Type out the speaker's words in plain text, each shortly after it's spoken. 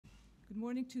Good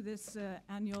morning to this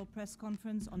annual press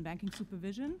conference on banking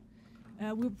supervision.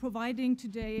 We're providing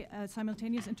today a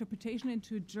simultaneous interpretation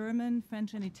into German,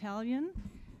 French, and Italian,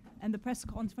 and the press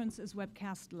conference is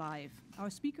webcast live. Our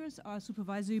speakers are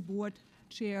Supervisory Board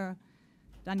Chair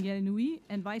Danielle Nui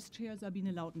and Vice Chair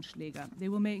Sabine Lautenschläger. They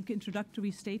will make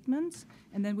introductory statements,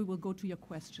 and then we will go to your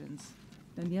questions.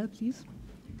 Danielle, please.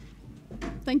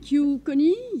 Thank you,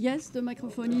 Connie. Yes, the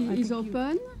microphone is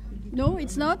open. No,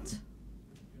 it's not?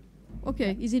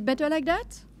 Okay, is it better like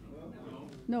that?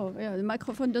 No, yeah, the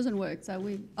microphone doesn't work. So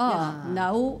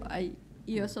now I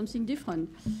hear something different.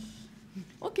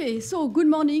 Okay, so good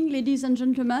morning, ladies and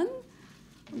gentlemen.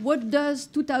 What does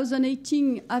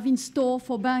 2018 have in store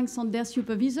for banks and their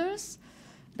supervisors?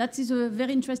 That is a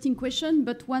very interesting question,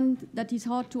 but one that is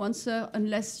hard to answer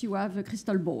unless you have a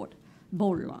crystal ball.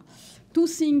 Two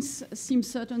things seem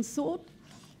certain thought.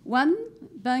 One,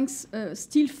 banks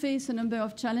still face a number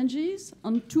of challenges,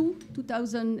 and two,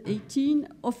 2018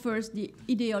 offers the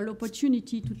ideal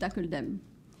opportunity to tackle them.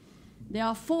 There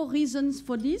are four reasons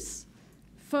for this.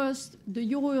 First, the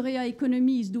euro area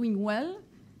economy is doing well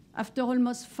after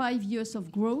almost 5 years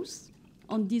of growth,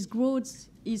 and this growth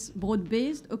is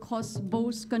broad-based across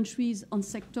both countries and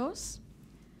sectors.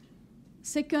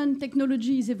 Second,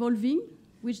 technology is evolving,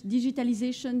 with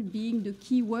digitalization being the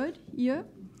key word here.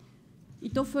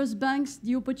 It offers banks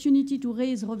the opportunity to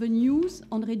raise revenues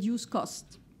and reduce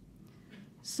costs.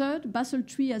 Third, Basel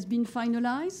III has been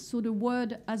finalized, so the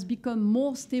world has become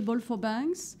more stable for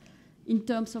banks in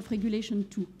terms of regulation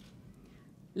too.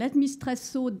 Let me stress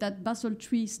so that Basel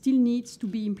III still needs to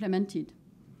be implemented.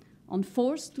 And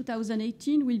fourth,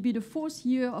 2018 will be the fourth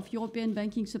year of European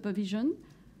banking supervision.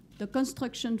 The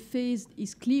construction phase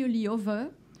is clearly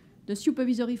over. The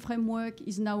supervisory framework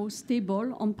is now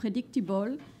stable and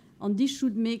predictable, and this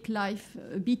should make life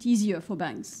a bit easier for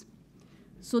banks.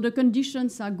 So the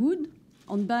conditions are good,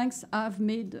 and banks have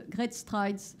made great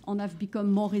strides and have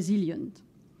become more resilient.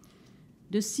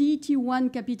 The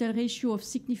CET1 capital ratio of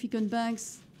significant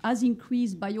banks has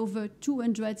increased by over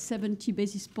 270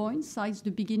 basis points since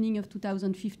the beginning of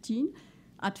 2015,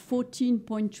 at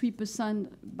 14.3%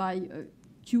 by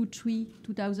Q3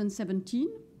 2017.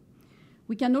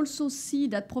 We can also see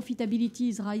that profitability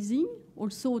is rising,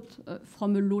 also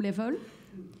from a low level.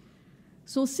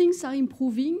 So things are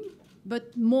improving,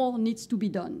 but more needs to be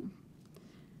done.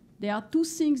 There are two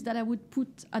things that I would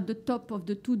put at the top of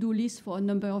the to-do list for a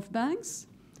number of banks: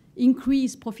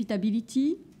 increase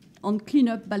profitability and clean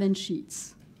up balance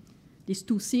sheets. These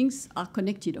two things are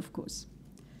connected, of course.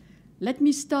 Let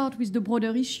me start with the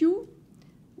broader issue.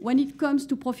 When it comes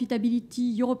to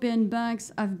profitability, European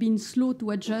banks have been slow to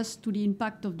adjust to the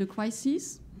impact of the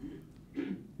crisis.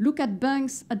 Look at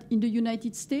banks in the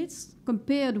United States.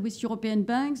 Compared with European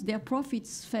banks, their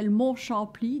profits fell more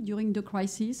sharply during the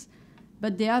crisis,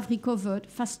 but they have recovered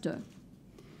faster.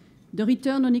 The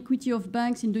return on equity of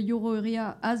banks in the euro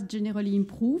area has generally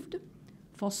improved.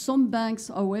 For some banks,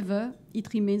 however,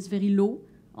 it remains very low,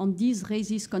 and this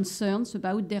raises concerns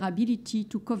about their ability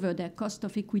to cover their cost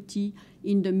of equity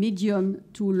in the medium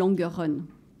to longer run.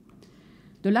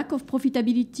 The lack of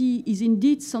profitability is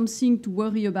indeed something to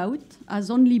worry about,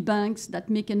 as only banks that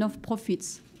make enough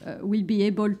profits will be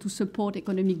able to support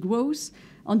economic growth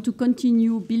and to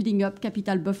continue building up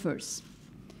capital buffers.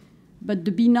 But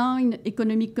the benign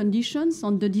economic conditions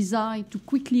and the desire to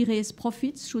quickly raise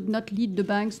profits should not lead the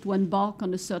banks to embark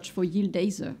on a search for yield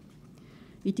either.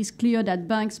 It is clear that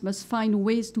banks must find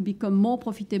ways to become more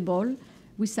profitable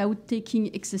without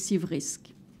taking excessive risk.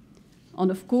 And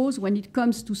of course, when it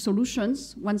comes to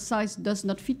solutions, one size does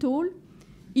not fit all.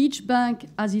 Each bank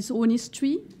has its own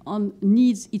history and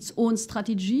needs its own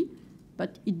strategy,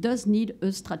 but it does need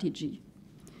a strategy.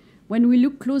 When we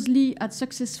look closely at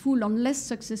successful and less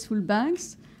successful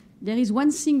banks, there is one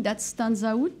thing that stands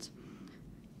out.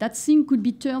 That thing could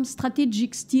be termed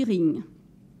strategic steering.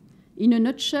 In a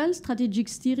nutshell, strategic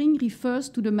steering refers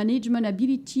to the management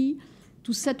ability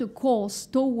to set a course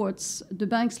towards the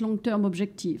bank's long-term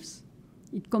objectives.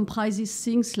 It comprises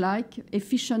things like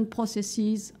efficient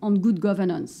processes and good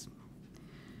governance.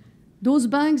 Those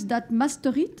banks that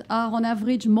master it are on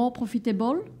average more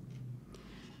profitable.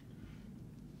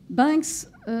 Banks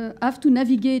have to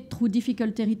navigate through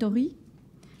difficult territory.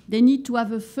 They need to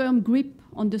have a firm grip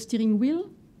on the steering wheel.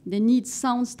 They need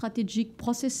sound strategic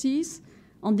processes,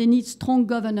 and they need strong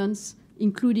governance,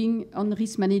 including on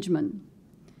risk management.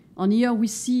 And here we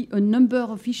see a number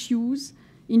of issues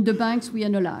in the banks we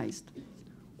analyzed.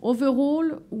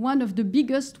 Overall, one of the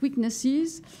biggest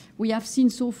weaknesses we have seen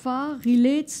so far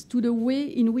relates to the way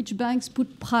in which banks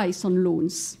put price on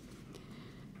loans.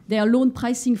 Their loan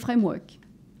pricing framework.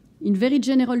 In very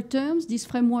general terms, this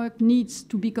framework needs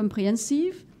to be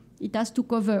comprehensive. It has to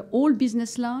cover all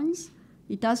business lines.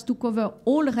 It has to cover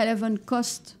all relevant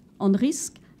costs and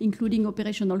risk, including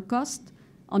operational costs,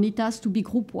 and it has to be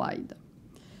group-wide.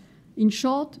 In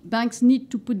short, banks need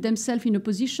to put themselves in a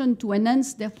position to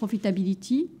enhance their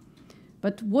profitability,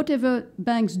 but whatever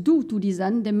banks do to this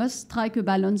end, they must strike a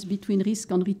balance between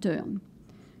risk and return.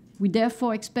 We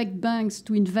therefore expect banks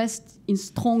to invest in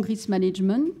strong risk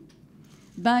management.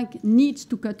 Bank needs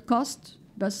to cut costs,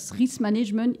 but risk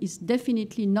management is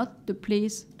definitely not the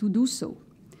place to do so.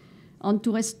 And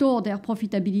to restore their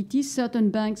profitability,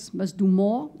 certain banks must do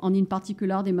more, and in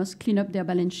particular, they must clean up their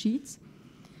balance sheets.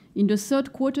 In the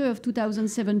third quarter of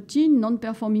 2017,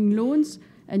 non-performing loans,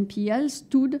 NPL,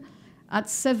 stood at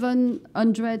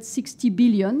 760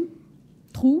 billion.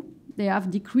 True, they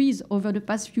have decreased over the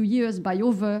past few years by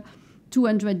over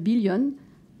 200 billion,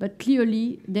 but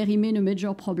clearly they remain a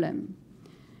major problem.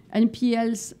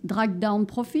 NPLs drag down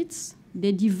profits.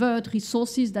 They divert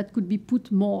resources that could be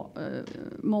put more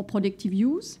productive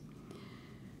use.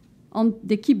 And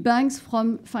they keep banks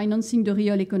from financing the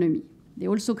real economy. They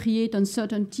also create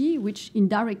uncertainty, which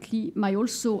indirectly might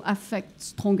also affect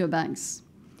stronger banks.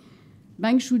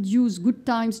 Banks should use good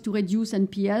times to reduce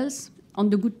NPLs,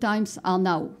 and the good times are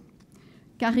now.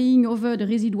 Carrying over the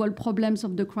residual problems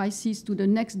of the crisis to the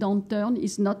next downturn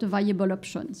is not a viable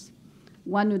option.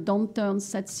 When a downturn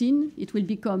sets in, it will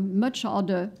become much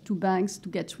harder to banks to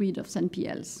get rid of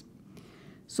NPLs.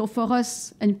 So for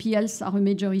us, NPLs are a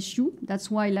major issue.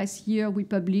 That's why last year we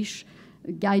published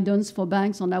guidance for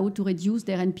banks on how to reduce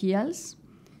their NPLs.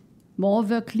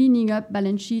 Moreover, cleaning up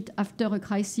balance sheet after a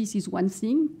crisis is one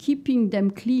thing. Keeping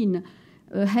them clean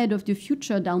ahead of the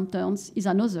future downturns is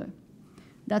another.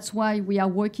 That's why we are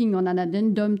working on an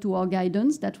addendum to our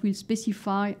guidance that will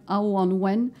specify how and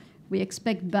when we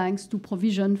expect banks to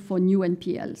provision for new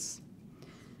NPLs.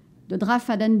 The draft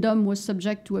addendum was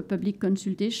subject to a public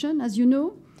consultation, as you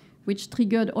know, which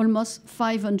triggered almost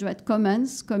 500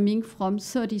 comments coming from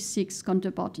 36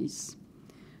 counterparties.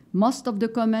 Most of the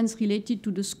comments related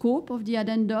to the scope of the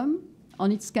addendum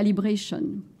and its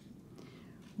calibration.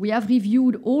 We have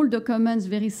reviewed all the comments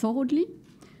very thoroughly.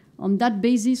 On that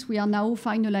basis, we are now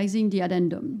finalizing the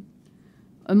addendum.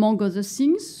 Among other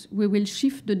things, we will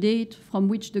shift the date from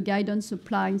which the guidance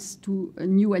applies to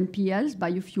new NPLs by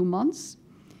a few months.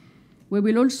 We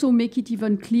will also make it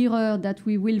even clearer that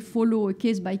we will follow a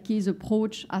case-by-case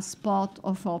approach as part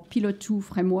of our Pillar 2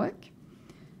 framework,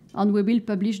 and we will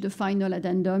publish the final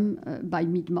addendum by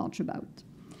mid-March about.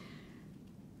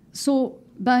 So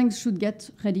banks should get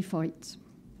ready for it.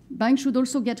 Banks should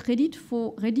also get ready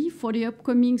for the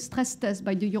upcoming stress test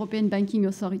by the European Banking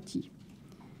Authority.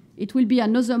 It will be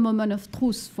another moment of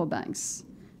truth for banks,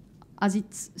 as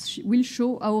it will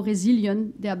show how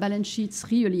resilient their balance sheets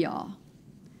really are.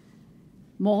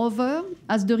 Moreover,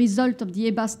 as the result of the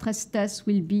EBA stress test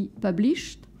will be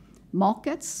published,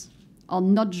 markets,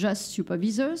 and not just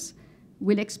supervisors,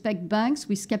 will expect banks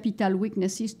with capital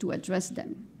weaknesses to address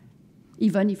them,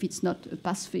 even if it's not a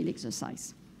pass-fail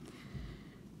exercise.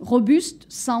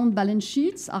 Robust, sound balance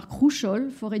sheets are crucial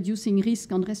for reducing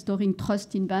risk and restoring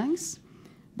trust in banks.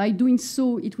 By doing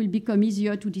so, it will become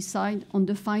easier to decide on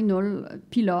the final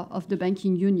pillar of the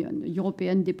banking union, the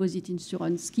European Deposit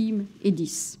Insurance Scheme,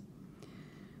 EDIS.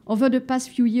 Over the past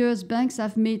few years, banks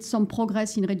have made some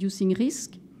progress in reducing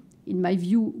risk. In my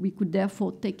view, we could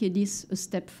therefore take EDIS a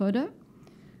step further.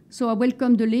 So I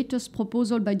welcome the latest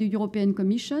proposal by the European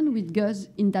Commission, which goes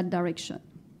in that direction.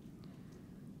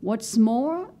 What's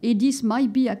more, EDIS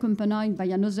might be accompanied by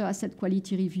another asset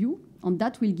quality review, and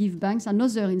that will give banks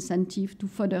another incentive to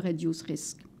further reduce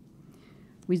risk.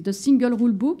 With the single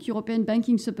rule book, European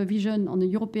Banking Supervision, and the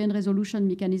European Resolution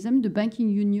Mechanism, the banking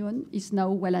union is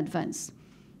now well advanced.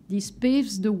 This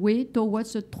paves the way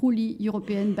towards a truly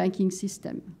European banking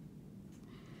system.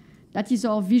 That is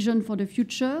our vision for the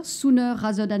future. Sooner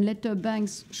rather than later,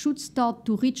 banks should start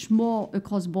to reach more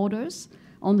across borders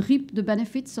and reap the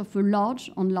benefits of a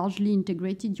large and largely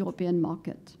integrated European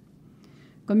market.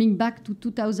 Coming back to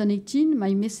 2018,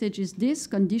 my message is this: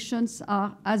 conditions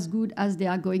are as good as they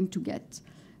are going to get.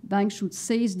 Banks should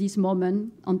seize this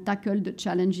moment and tackle the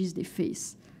challenges they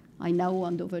face. I now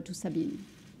hand over to Sabine.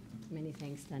 Many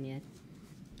thanks, Daniel.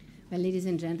 Well, ladies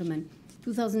and gentlemen,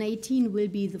 2018 will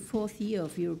be the fourth year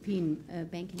of European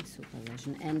banking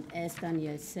supervision. And as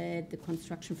Daniel said, the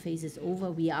construction phase is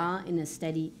over. We are in a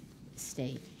steady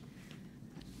state.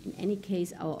 In any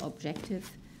case, our objective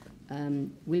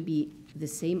will be the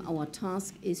same. Our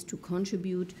task is to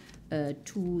contribute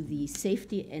to the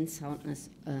safety and soundness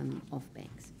of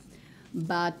banks.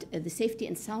 But the safety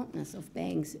and soundness of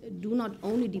banks do not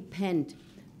only depend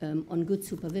on good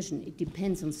supervision. It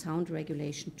depends on sound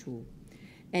regulation too.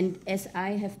 And as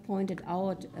I have pointed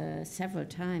out several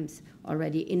times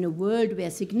already, in a world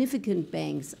where significant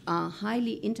banks are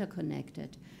highly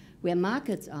interconnected, where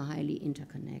markets are highly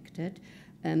interconnected,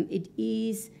 it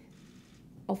is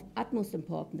of utmost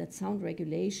importance that sound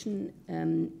regulation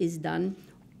is done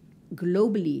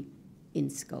globally in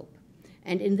scope.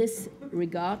 And in this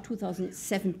regard,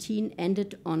 2017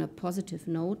 ended on a positive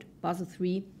note. Basel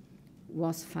III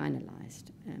was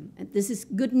finalized. And this is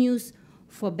good news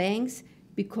for banks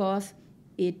because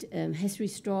it has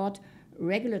restored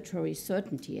regulatory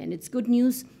certainty. And it's good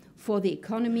news for the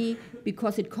economy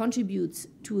because it contributes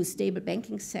to a stable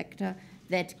banking sector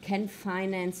that can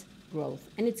finance growth.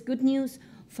 And it's good news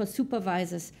for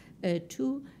supervisors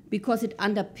too, because it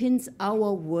underpins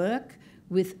our work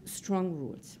with strong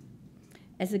rules.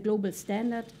 As a global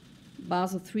standard,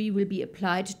 Basel III will be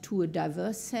applied to a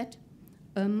diverse set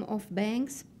of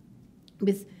banks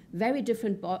with very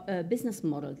different business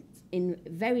models in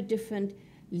very different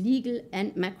legal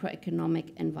and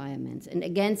macroeconomic environments. And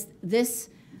against this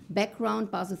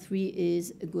background, Basel III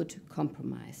is a good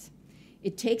compromise.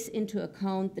 It takes into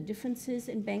account the differences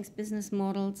in banks' business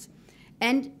models,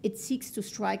 and it seeks to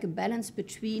strike a balance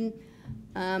between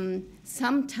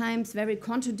sometimes very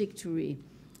contradictory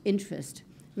interest,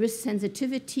 risk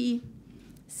sensitivity,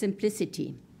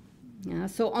 simplicity.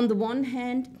 So on the one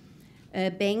hand,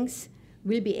 banks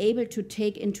will be able to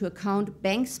take into account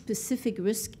bank-specific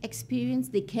risk experience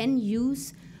they can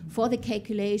use for the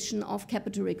calculation of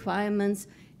capital requirements,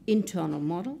 internal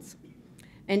models.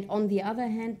 And on the other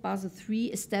hand, Basel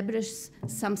III establishes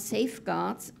some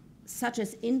safeguards, such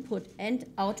as input and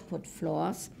output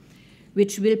floors,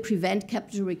 which will prevent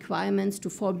capital requirements to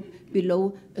fall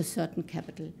below a certain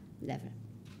capital level.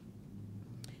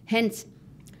 Hence,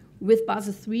 with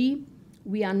Basel III,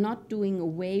 we are not doing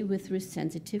away with risk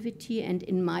sensitivity, and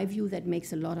in my view, that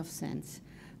makes a lot of sense.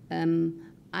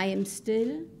 I am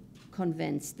still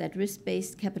convinced that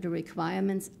risk-based capital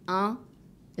requirements are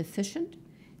efficient.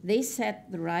 They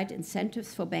set the right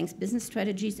incentives for banks' business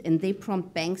strategies, and they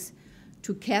prompt banks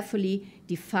to carefully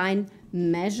define,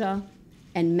 measure,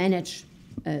 and manage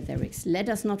their risks. Let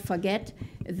us not forget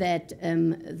that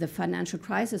the financial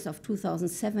crisis of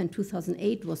 2007,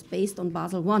 2008 was based on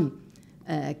Basel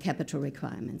I capital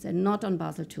requirements and not on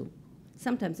Basel II.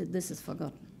 Sometimes this is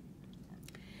forgotten.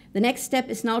 The next step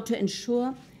is now to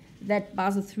ensure that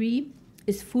Basel III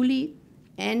is fully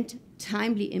and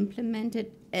timely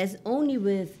implemented, as only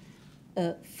with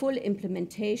full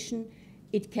implementation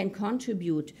it can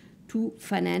contribute to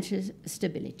financial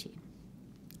stability.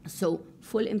 So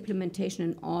full implementation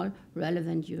in all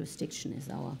relevant jurisdiction is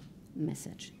our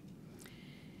message.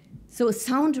 So a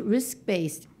sound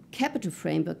risk-based capital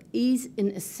framework is an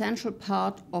essential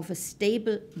part of a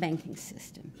stable banking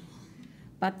system.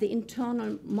 But the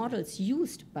internal models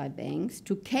used by banks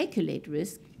to calculate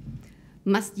risk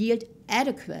must yield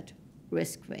adequate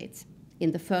risk rates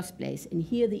in the first place. And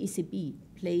here the ECB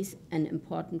plays an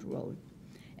important role.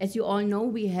 As you all know,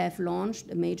 we have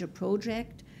launched a major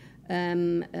project.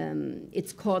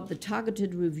 It's called the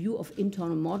Targeted Review of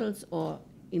Internal Models, or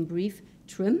in brief,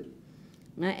 TRIM.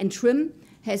 And TRIM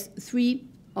has three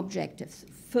objectives.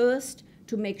 First,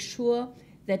 to make sure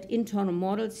that internal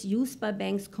models used by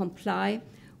banks comply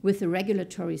with the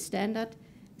regulatory standard.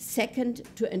 Second,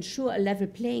 to ensure a level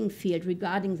playing field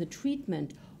regarding the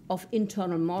treatment of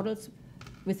internal models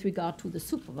with regard to the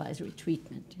supervisory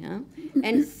treatment.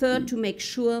 And third, to make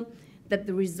sure that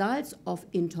the results of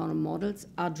internal models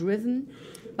are driven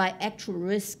by actual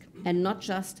risk and not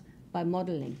just by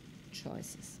modeling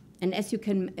choices. And as you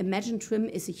can imagine, TRIM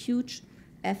is a huge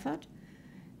effort.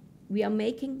 We are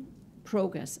making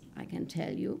progress, I can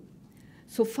tell you.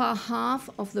 So far, half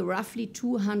of the roughly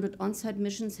 200 on-site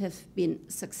missions have been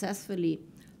successfully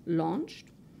launched.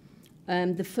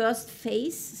 The first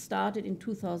phase, started in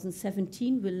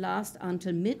 2017, will last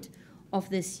until mid of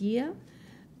this year.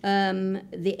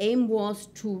 The aim was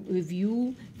to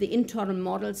review the internal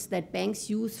models that banks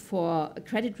use for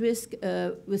credit risk,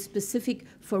 with specific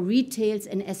for retails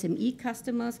and SME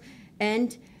customers,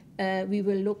 and we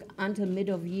will look until mid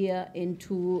of year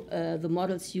into the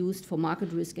models used for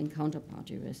market risk and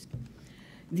counterparty risk.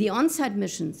 The on-site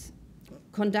missions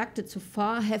conducted so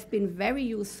far have been very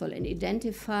useful in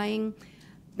identifying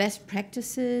best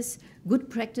practices, good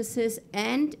practices,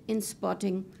 and in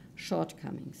spotting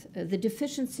shortcomings. The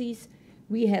deficiencies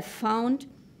we have found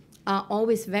are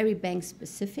always very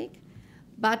bank-specific,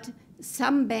 but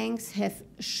some banks have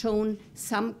shown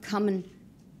some common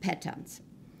patterns.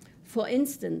 For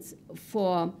instance,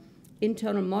 for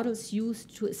internal models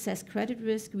used to assess credit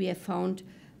risk, we have found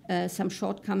some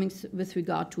shortcomings with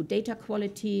regard to data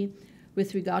quality,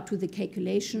 with regard to the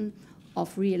calculation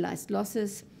of realized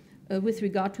losses, with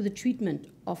regard to the treatment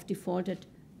of defaulted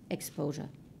exposure.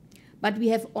 But we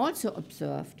have also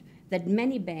observed that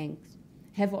many banks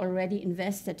have already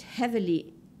invested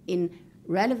heavily in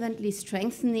relevantly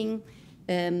strengthening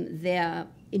their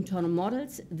internal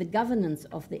models, the governance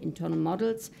of the internal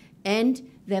models, and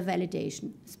their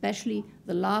validation. Especially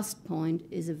the last point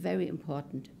is a very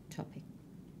important topic.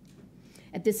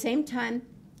 At the same time,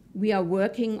 we are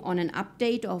working on an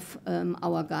update of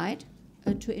our guide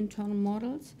to internal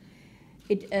models.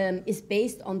 It is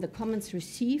based on the comments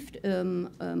received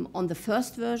on the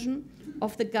first version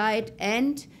of the guide,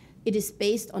 and it is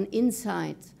based on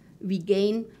insights we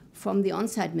gain from the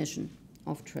on-site mission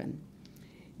of TRIM.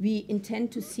 We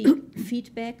intend to seek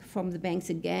feedback from the banks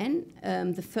again.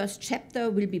 The first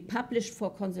chapter will be published for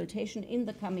consultation in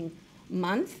the coming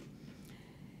month.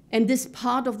 And this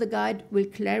part of the guide will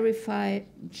clarify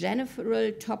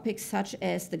general topics such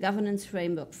as the governance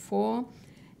framework for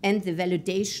and the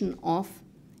validation of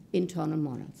internal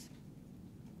models.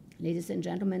 Ladies and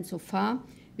gentlemen, so far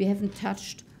we haven't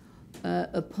touched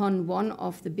upon one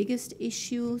of the biggest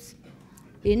issues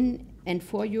in and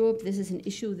for Europe. This is an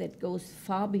issue that goes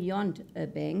far beyond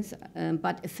banks,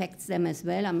 but affects them as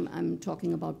well. I'm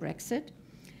talking about Brexit.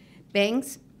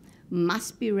 Banks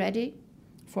must be ready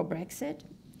for Brexit.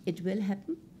 It will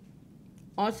happen.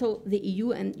 Also, the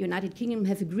EU and United Kingdom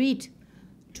have agreed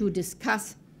to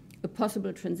discuss a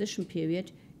possible transition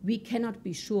period. We cannot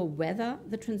be sure whether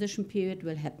the transition period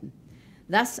will happen.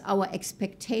 Thus, our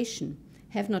expectations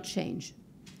have not changed.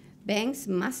 Banks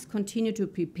must continue to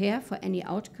prepare for any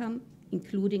outcome,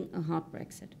 including a hard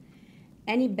Brexit.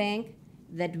 Any bank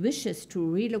that wishes to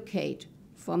relocate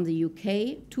from the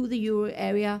UK to the euro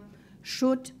area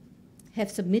should have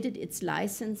submitted its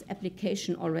license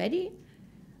application already,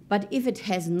 but if it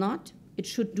has not, it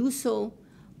should do so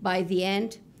by the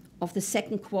end of the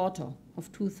second quarter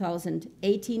of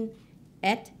 2018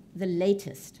 at the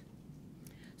latest.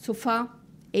 So far,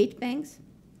 8 banks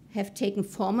have taken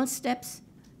formal steps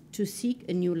to seek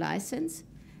a new license,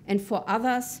 and 4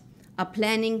 others are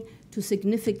planning to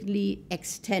significantly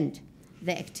extend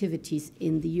their activities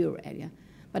in the euro area.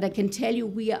 But I can tell you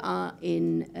we are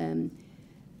in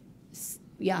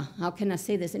how can I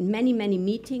say this, in many, many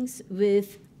meetings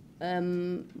with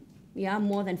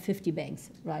more than 50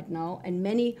 banks right now, and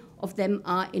many of them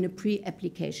are in a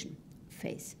pre-application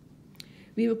phase.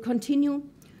 We will continue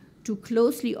to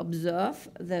closely observe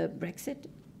the Brexit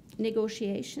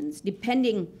negotiations.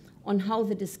 Depending on how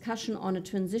the discussion on a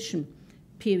transition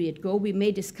period go, we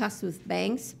may discuss with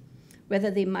banks whether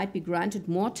they might be granted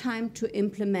more time to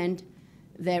implement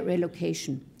their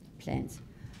relocation plans.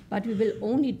 But we will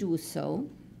only do so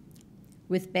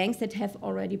with banks that have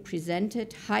already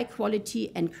presented high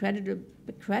quality and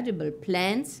credible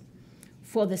plans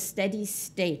for the steady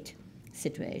state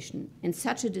situation. And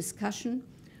such a discussion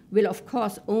will, of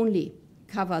course, only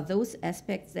cover those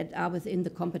aspects that are within the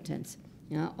competence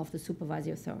of the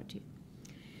supervisory authority.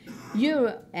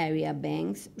 Euro area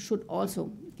banks should also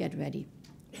get ready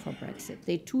for Brexit.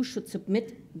 They too should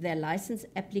submit their license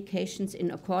applications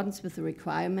in accordance with the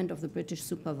requirement of the British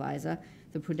supervisor,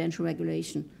 the Prudential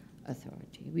Regulation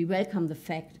Authority. We welcome the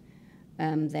fact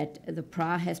that the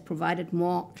PRA has provided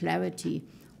more clarity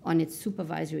on its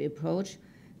supervisory approach.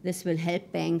 This will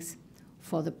help banks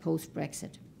for the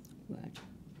post-Brexit world.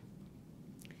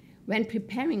 When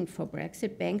preparing for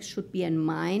Brexit, banks should bear in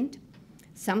mind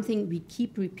something we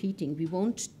keep repeating. We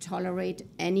won't tolerate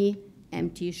any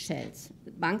empty shells.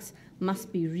 Banks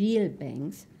must be real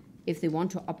banks if they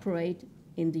want to operate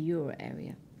in the euro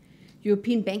area.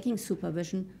 European banking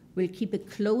supervision will keep a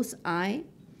close eye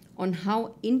on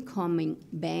how incoming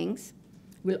banks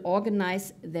will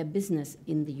organize their business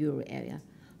in the euro area,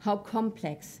 how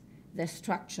complex their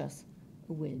structures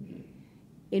will be,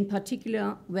 in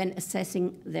particular when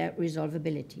assessing their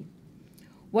resolvability.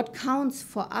 What counts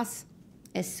for us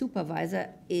as supervisor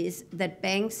is that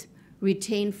banks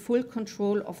retain full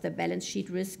control of their balance sheet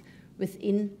risk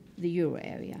within the euro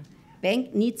area.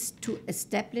 Bank needs to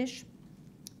establish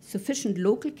sufficient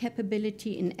local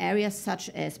capability in areas such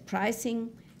as pricing,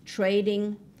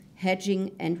 trading,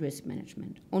 hedging, and risk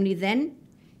management. Only then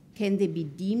can they be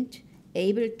deemed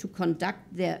able to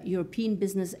conduct their European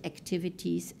business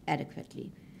activities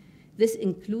adequately. This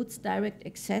includes direct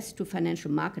access to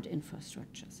financial market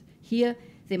infrastructures. Here,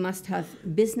 they must have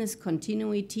business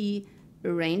continuity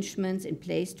arrangements in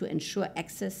place to ensure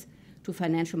access to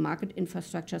financial market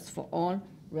infrastructures for all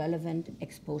relevant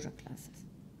exposure classes.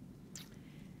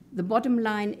 The bottom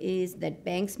line is that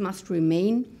banks must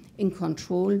remain in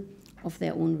control of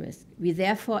their own risk. We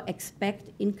therefore expect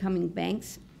incoming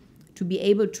banks to be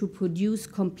able to produce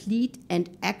complete and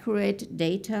accurate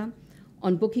data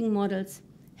on booking models,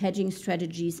 hedging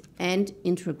strategies, and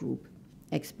intragroup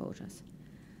exposures.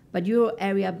 But Euro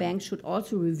area banks should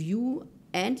also review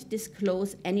and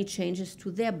disclose any changes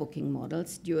to their booking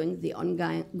models during the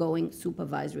ongoing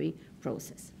supervisory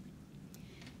process.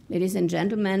 Ladies and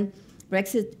gentlemen,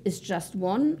 Brexit is just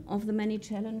one of the many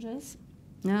challenges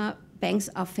banks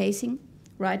are facing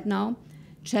right now,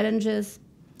 challenges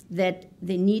that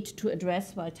they need to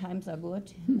address while times are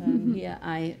good. Here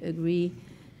I agree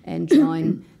and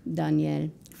join Danielle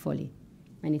fully.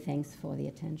 Many thanks for the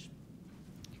attention.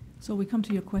 So we come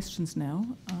to your questions now.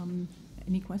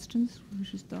 Any questions? We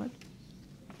should start.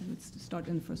 Let's start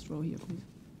in the first row here, please.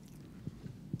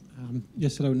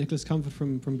 Yes, hello, Nicholas Comfort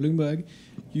from Bloomberg.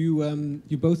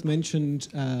 You both mentioned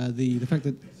the fact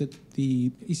that the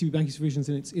ECB Banking Supervision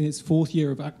is in its fourth year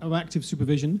of active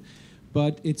supervision,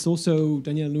 but it's also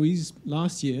Danielle Louise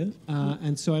last year,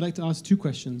 and so I'd like to ask two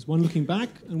questions, one looking back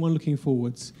and one looking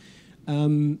forwards.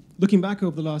 Looking back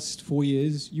over the last 4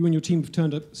 years, you and your team have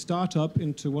turned a startup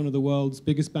into one of the world's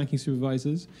biggest banking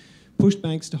supervisors, pushed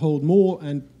banks to hold more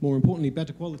and, more importantly,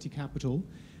 better quality capital.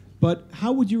 But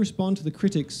how would you respond to the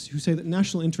critics who say that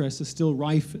national interests are still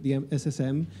rife at the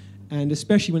SSM, and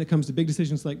especially when it comes to big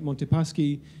decisions like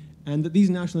Montepaschi, and that these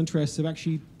national interests have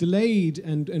actually delayed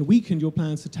and weakened your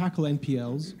plans to tackle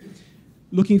NPLs?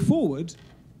 Looking forward,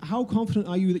 how confident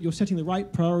are you that you're setting the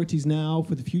right priorities now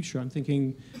for the future? I'm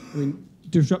thinking,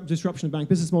 disruption of bank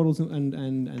business models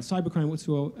and cybercrime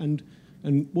whatsoever,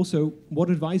 and also, what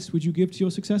advice would you give to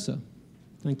your successor?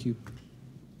 Thank you.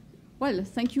 Well,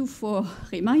 thank you for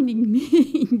reminding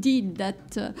me indeed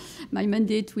that my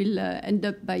mandate will end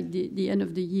up by the end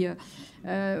of the year.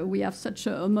 We have such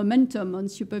a momentum on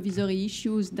supervisory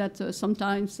issues that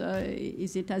sometimes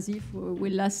is it as if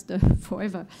will last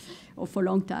forever or for a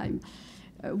long time.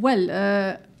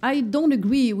 I don't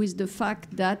agree with the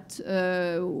fact that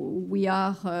we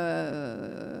are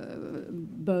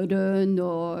burdened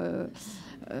or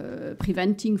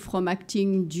preventing from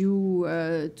acting due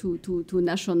to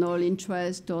national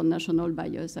interest or national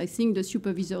bias. I think the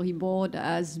supervisory board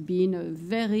has been a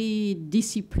very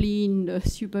disciplined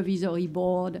supervisory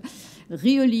board,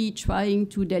 really trying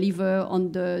to deliver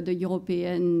on the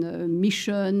European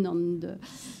mission, on the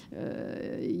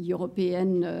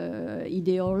European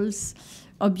ideals.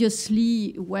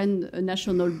 Obviously, when a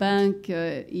national bank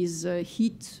is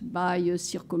hit by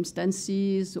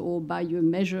circumstances or by a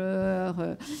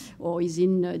measure or is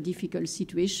in a difficult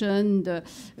situation,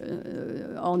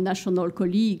 our national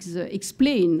colleagues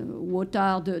explain what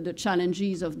are the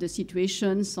challenges of the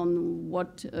situations and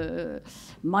what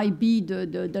might be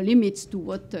the limits to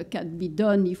what can be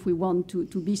done if we want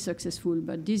to be successful.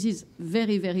 But this is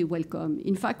very, very welcome.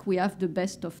 In fact, we have the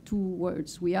best of two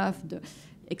worlds. We have the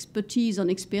expertise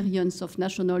and experience of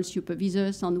national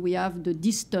supervisors, and we have the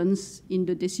distance in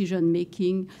the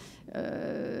decision-making,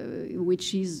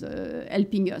 which is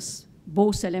helping us,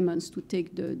 both elements, to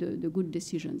take the good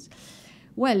decisions.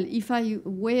 Well, if I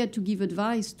were to give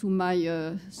advice to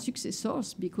my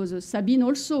successors, because Sabine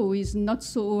also is not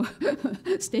so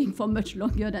staying for much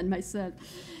longer than myself,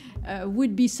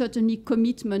 would be certainly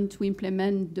commitment to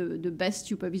implement the best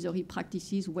supervisory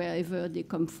practices wherever they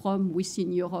come from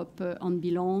within Europe and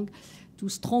belong, to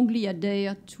strongly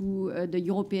adhere to the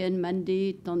European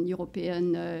mandate and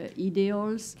European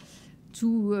ideals,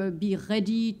 to be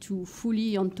ready to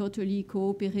fully and totally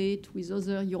cooperate with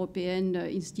other European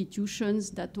institutions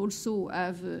that also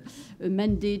have a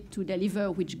mandate to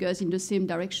deliver which goes in the same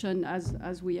direction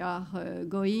as we are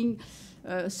going.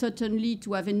 Certainly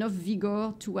to have enough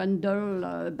vigor to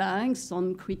handle banks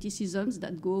on criticisms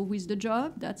that go with the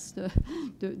job. That's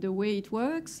the way it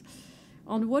works.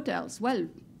 And what else? Well,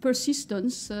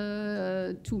 persistence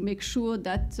to make sure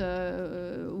that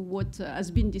what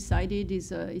has been decided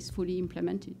is fully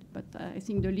implemented. But I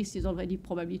think the list is already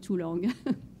probably too long.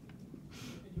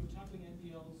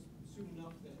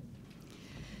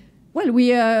 Well,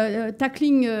 we are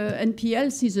tackling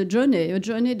NPLs is a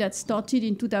journey that started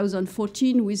in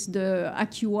 2014 with the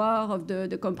AQR of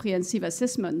the comprehensive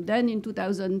assessment. Then in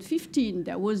 2015,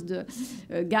 there was the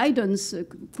guidance,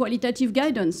 qualitative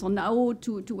guidance on how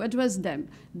to address them.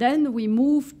 Then we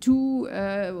moved to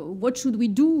what should we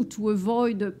do to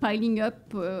avoid the piling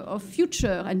up of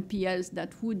future NPLs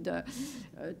that would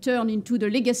turn into the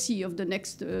legacy of the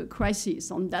next crisis,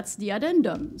 and that's the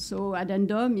addendum. So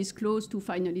addendum is close to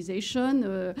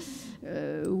finalization.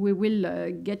 we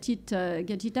will get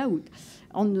it out.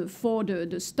 For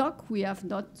the stock, we have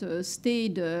not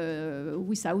stayed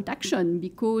without action,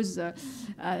 because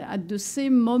at the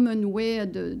same moment where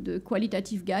the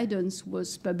qualitative guidance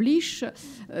was published,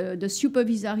 the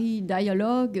supervisory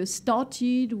dialogue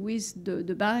started with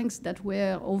the banks that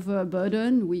were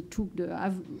overburdened. We took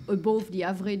above the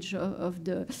average of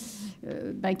the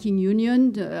banking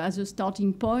union as a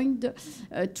starting point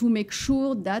to make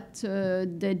sure that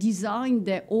they design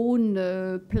their own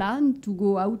plan to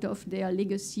go out of their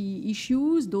legacy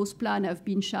issues. Those plans have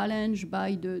been challenged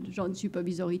by the joint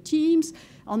supervisory teams,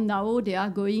 and now they are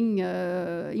going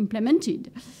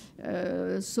implemented.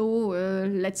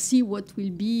 Let's see what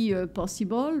will be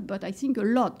possible, but I think a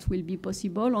lot will be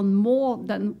possible, and more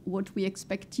than what we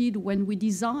expected when we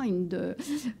designed,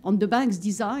 the banks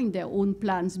designed their own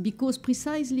plans, because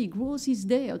precisely growth is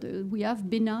there. We have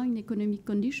benign economic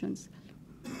conditions.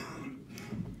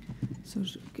 So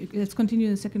let's continue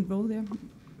in the second row there.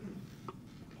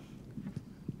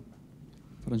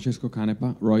 Francesco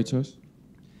Canepa, Reuters.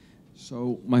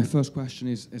 So my first question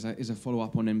is a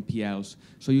follow-up on NPLs.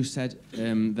 So you said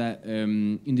that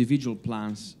individual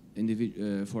plans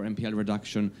for NPL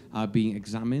reduction are being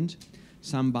examined.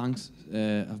 Some banks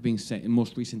have been saying,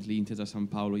 most recently Intesa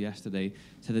Sanpaolo yesterday,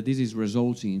 said that this is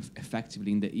resulting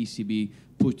effectively in the ECB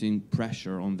putting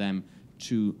pressure on them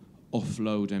to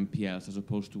offload NPLs as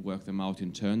opposed to work them out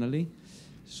internally.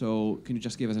 So can you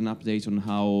just give us an update on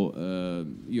how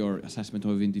your assessment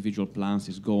of individual plans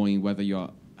is going, whether you're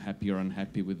happy or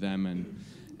unhappy with them,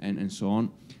 and so on?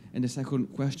 And the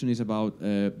second question is about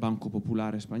Banco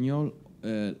Popular Español.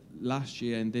 Last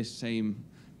year in this same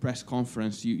press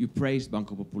conference, you praised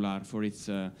Banco Popular for its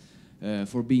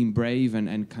for being brave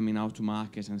and coming out to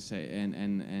markets and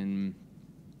saying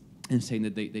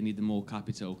that they need more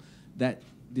capital. That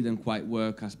didn't quite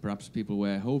work as perhaps people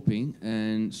were hoping,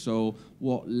 and so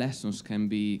what lessons can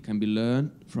be learned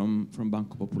from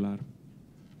Banco Popular?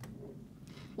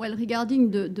 Well,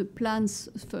 regarding the plans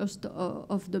first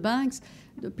of the banks,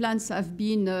 the plans have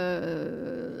been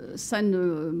sent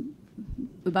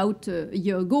about a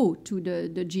year ago to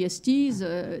the GSTs.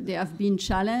 They have been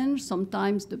challenged.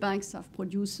 Sometimes the banks have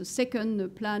produced a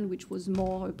second plan which was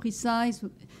more precise,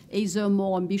 either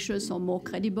more ambitious or more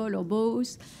credible, or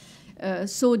both.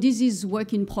 So this is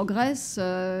work in progress.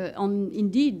 And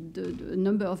indeed, the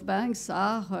number of banks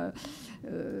are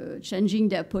changing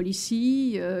their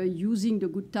policy, using the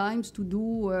good times to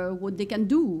do what they can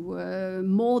do,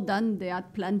 more than they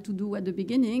had planned to do at the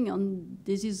beginning. And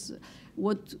this is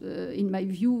what, in my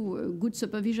view, good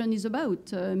supervision is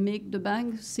about, make the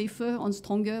bank safer and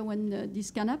stronger when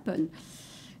this can happen.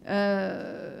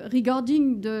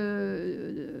 Regarding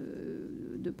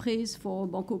the praise for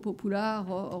Banco Popular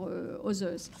or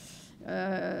others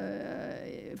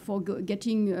for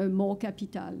getting more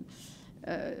capital.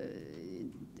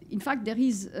 In fact, there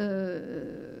is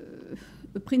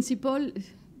a principle.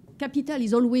 Capital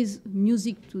is always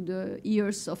music to the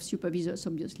ears of supervisors,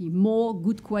 obviously. More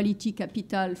good quality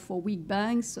capital for weak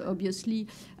banks, obviously,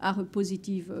 are a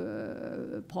positive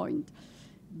point.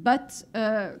 But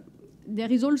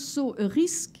there is also a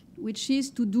risk, which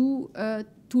is to do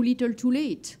too little, too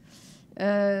late.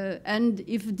 And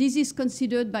if this is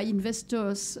considered by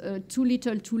investors too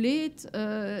little, too late,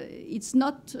 it's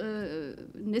not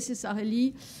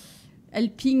necessarily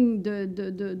helping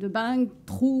the bank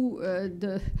through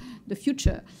the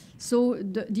future. So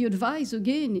the advice,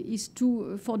 again, is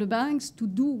for the banks to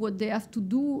do what they have to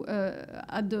do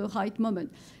at the right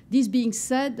moment. This being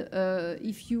said,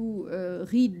 if you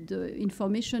read the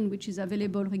information which is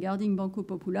available regarding Banco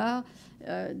Popular,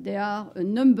 there are a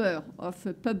number of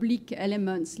public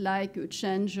elements, like a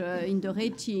change in the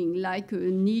rating, like a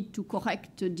need to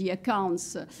correct the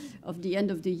accounts of the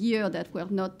end of the year that were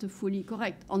not fully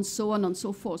correct, and so on and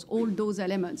so forth, all those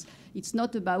elements. It's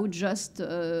not about just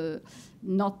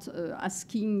not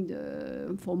asking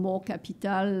for more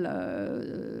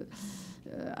capital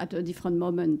at a different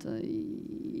moment.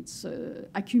 It's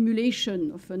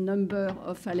accumulation of a number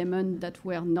of elements that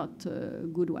were not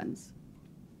good ones.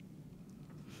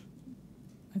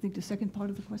 I think the second part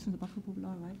of the question is about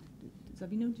Popular, right?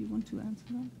 Sabine, do you want to answer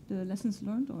that? The lessons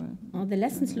learned, or? Oh, the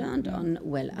lessons learned on,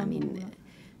 well, I mean,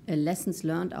 lessons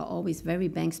learned are always very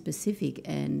bank specific,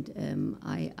 and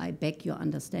I beg your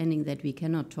understanding that we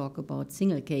cannot talk about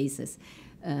single cases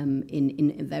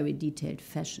in a very detailed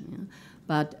fashion. Yeah?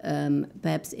 But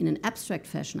perhaps in an abstract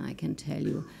fashion, I can tell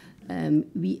you,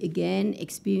 we again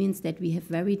experience that we have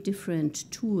very different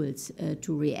tools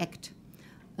to react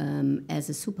as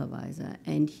a supervisor.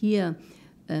 And here,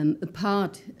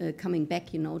 apart, coming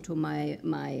back, to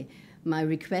my my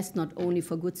request not only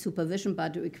for good supervision,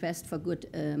 but a request for good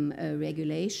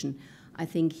regulation. I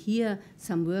think here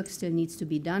some work still needs to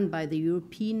be done by the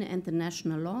European and the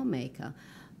national lawmaker.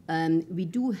 We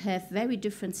do have very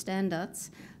different standards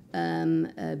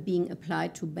being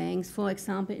applied to banks, for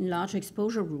example, in large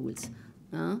exposure rules,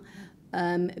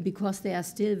 because there are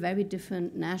still very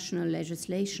different national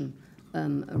legislation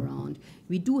around.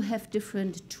 We do have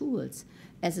different tools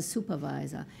as a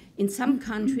supervisor. In some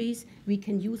countries, we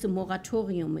can use a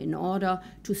moratorium in order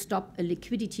to stop a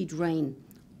liquidity drain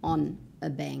on a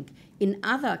bank. In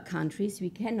other countries, we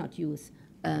cannot use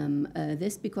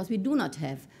this because we do not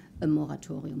have a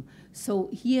moratorium. So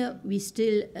here we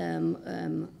still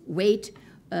wait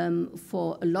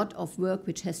for a lot of work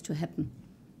which has to happen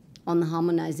on the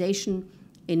harmonization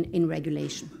in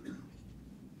regulation.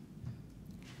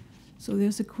 So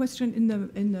there's a question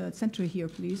in the center here,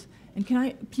 please. And can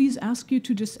I please ask you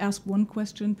to just ask one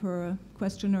question per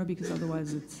questioner, because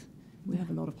otherwise we have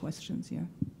a lot of questions here.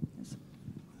 Yes.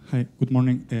 Hi, good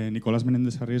morning. Nicolás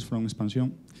Menéndez Arriés from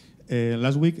Expansión.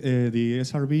 Last week, the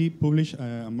SRB published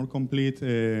a more complete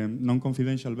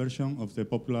non-confidential version of the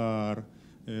popular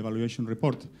evaluation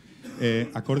report.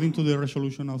 According to the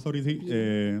resolution authority,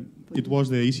 it was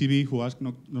the ECB who asked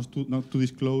not to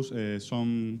disclose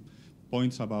some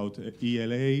points about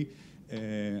ELA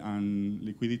and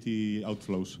liquidity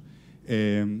outflows.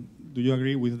 Do you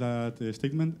agree with that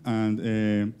statement?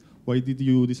 And why did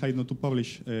you decide not to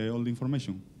publish all the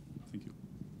information? Thank you.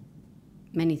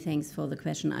 Many thanks for the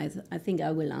question. I think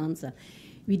I will answer.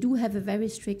 We do have a very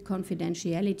strict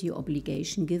confidentiality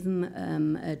obligation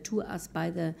given to us by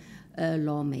the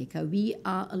lawmaker. We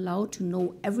are allowed to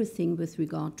know everything with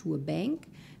regard to a bank.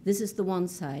 This is the one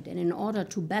side. And in order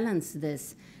to balance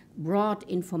this broad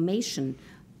information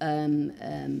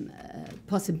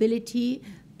possibility,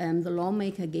 the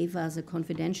lawmaker gave us a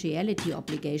confidentiality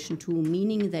obligation too,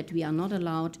 meaning that we are not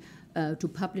allowed to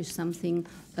publish something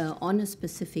on a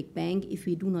specific bank if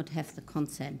we do not have the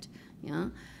consent. Yeah?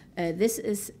 This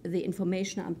is the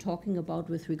information I'm talking about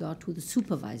with regard to the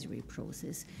supervisory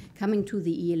process. Coming to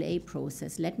the ELA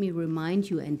process, let me remind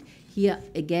you, and here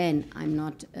again, I'm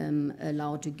not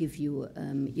allowed to give you,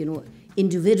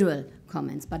 individual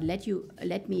comments, but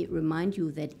let me remind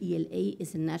you that ELA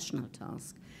is a national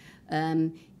task.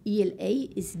 ELA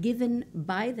is given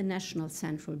by the National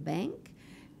Central Bank,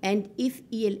 and if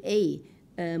ELA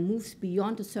moves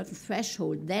beyond a certain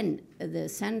threshold, then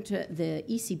the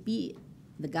ECB,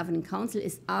 the Governing Council,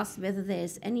 is asked whether there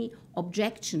is any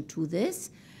objection to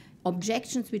this,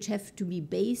 objections which have to be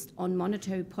based on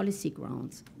monetary policy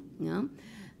grounds. Yeah?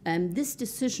 This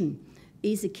decision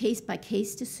is a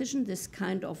case-by-case decision, this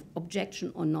kind of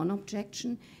objection or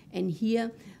non-objection, and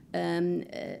here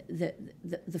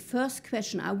the first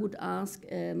question I would ask,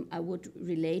 I would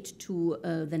relate to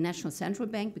the National Central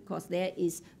Bank, because there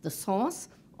is the source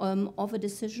of a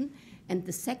decision. And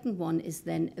the second one is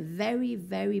then a very,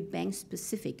 very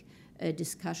bank-specific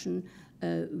discussion,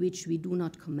 which we do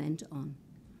not comment on.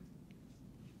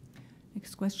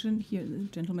 Next question here, the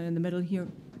gentleman in the middle here.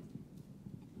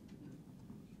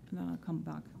 And then I'll come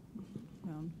back.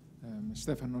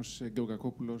 Stefanos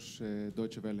Georgakopoulos,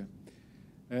 Deutsche Welle.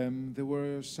 There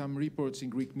were some reports in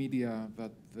Greek media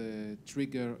that the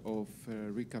trigger of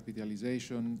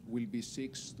recapitalization will be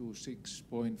 6 to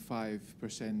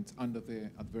 6.5% under the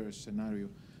adverse scenario.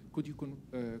 Could you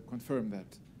confirm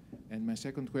that? And my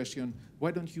second question,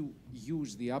 why don't you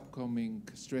use the upcoming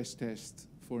stress test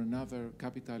for another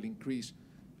capital increase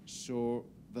so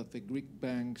that the Greek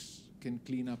banks can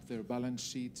clean up their balance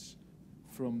sheets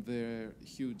from their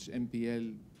huge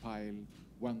NPL pile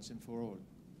once and for all?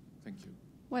 Thank you.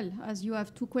 Well, as you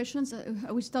have two questions, I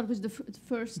will start with the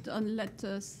first and let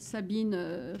Sabine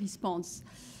respond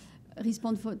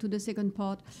to the second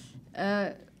part.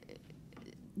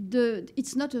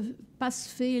 It's not a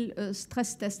pass-fail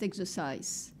stress test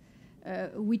exercise,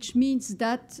 which means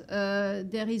that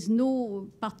there is no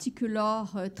particular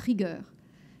trigger.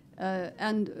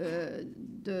 And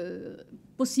the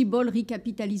possible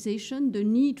recapitalization, the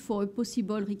need for a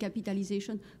possible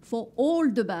recapitalization for all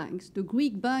the banks, the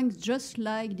Greek banks, just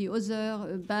like the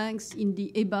other banks in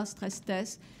the EBA stress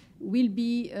test, will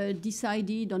be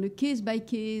decided on a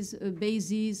case-by-case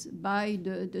basis by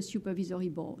the supervisory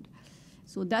board.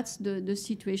 So that's the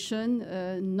situation,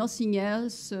 nothing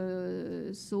else,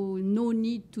 so no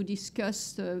need to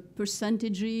discuss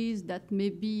percentages that may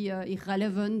be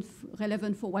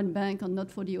relevant for one bank and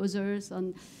not for the others,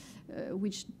 and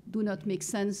which do not make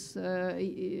sense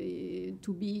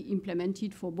to be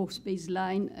implemented for both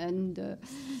baseline and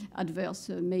adverse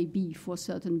maybe for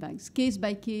certain banks.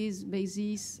 Case-by-case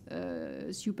basis,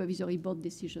 supervisory board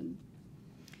decision.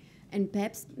 And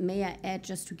perhaps may I add,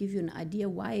 just to give you an idea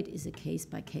why it is a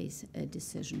case-by-case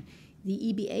decision. The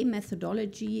EBA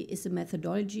methodology is a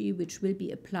methodology which will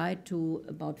be applied to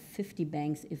about 50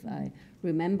 banks, if I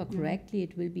remember correctly.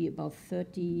 It will be about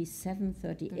 37,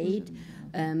 38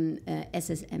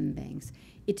 SSM banks.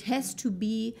 It has to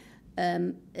be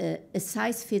a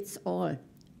size-fits-all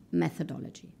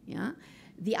methodology. Yeah?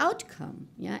 The outcome,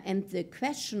 yeah, and the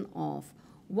question of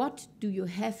what do you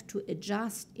have to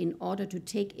adjust in order to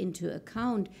take into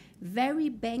account very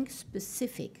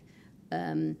bank-specific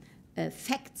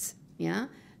facts, yeah,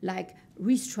 like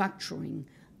restructuring,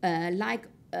 like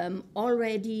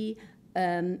already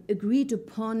agreed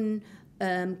upon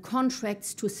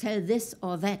contracts to sell this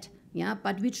or that, yeah,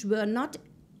 but which were not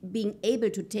being able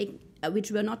to take, which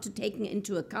were not taken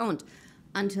into account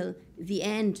until the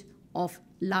end of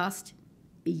last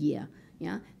year.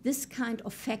 Yeah, this kind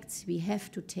of facts we have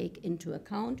to take into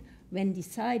account when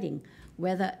deciding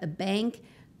whether a bank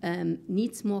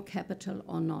needs more capital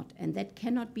or not, and that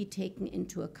cannot be taken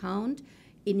into account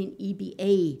in an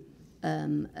EBA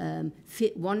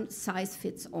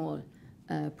one-size-fits-all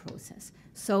process.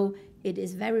 So it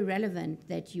is very relevant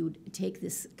that you take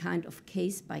this kind of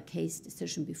case-by-case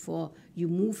decision before you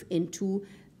move into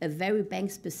a very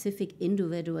bank-specific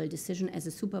individual decision as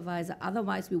a supervisor.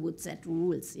 Otherwise, we would set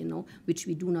rules, you know, which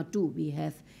we do not do. We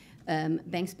have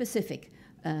bank-specific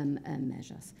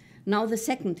measures. Now, the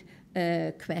second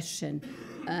question.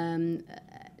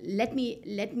 Let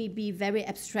me be very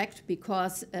abstract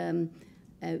because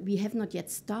we have not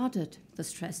yet started the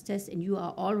stress test, and you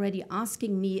are already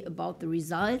asking me about the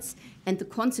results and the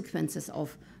consequences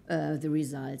of the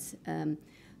results.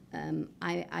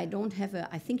 I don't have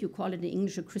I think you call it in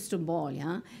English a crystal ball,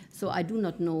 yeah? So I do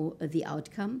not know the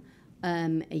outcome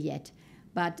yet.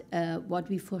 But what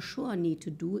we for sure need to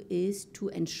do is to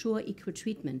ensure equal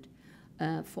treatment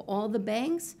for all the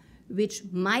banks which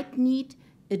might need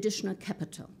additional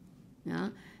capital. Yeah?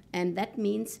 And that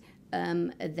means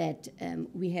that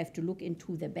we have to look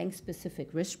into the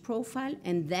bank-specific risk profile,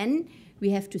 and then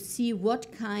we have to see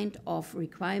what kind of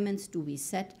requirements do we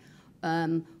set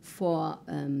for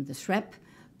the SREP,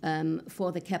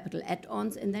 for the capital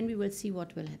add-ons, and then we will see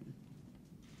what will happen.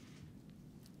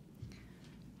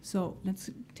 So let's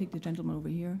take the gentleman over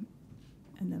here,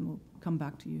 and then we'll come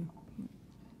back to you.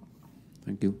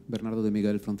 Thank you. Bernardo de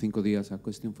Miguel from Cinco Días. A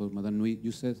question for Madame Nui.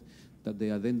 You said that the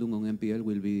addendum on NPL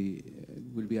will be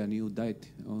a new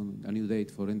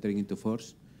date for entering into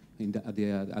force at the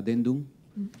addendum.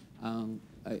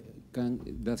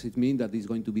 Does it mean that it's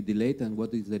going to be delayed, and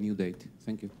what is the new date?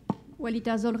 Thank you. Well, it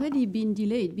has already been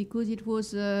delayed because it was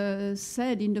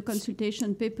said in the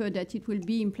consultation paper that it will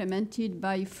be implemented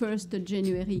by 1st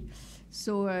January.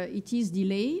 So it is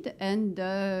delayed, and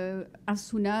as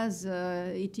soon as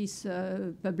it is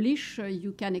published,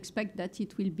 you can expect that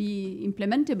it will be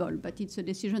implementable, but it's a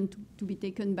decision to be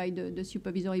taken by the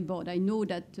supervisory board. I know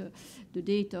that the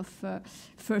date of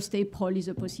 1st April is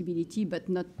a possibility, but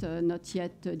not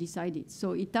yet decided.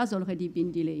 So it has already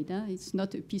been delayed. Huh? It's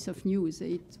not a piece of news.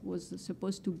 It was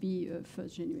supposed to be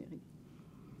 1st January.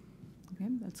 Okay,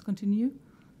 let's continue.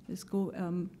 Let's go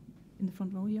in the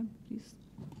front row here, please.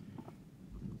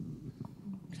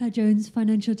 Claire Jones,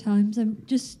 Financial Times.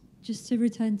 Just to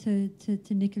return to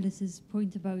Nicholas's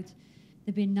point about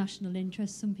there being national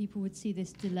interest, some people would see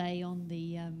this delay on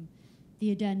the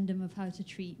addendum of how to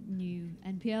treat new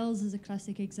NPLs as a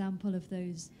classic example of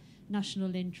those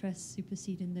national interests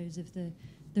superseding those of the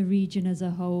region as a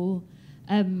whole.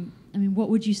 I mean, what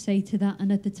would you say to that?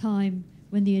 And at the time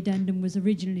when the addendum was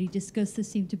originally discussed, there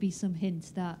seemed to be some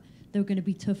hints that there were going to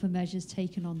be tougher measures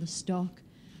taken on the stock.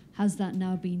 Has that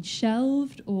now been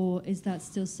shelved, or is that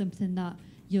still something that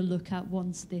you'll look at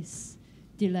once this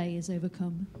delay is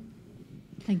overcome?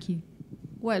 Thank you.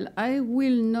 Well, I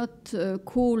will not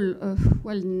call,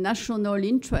 national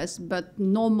interest, but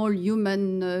normal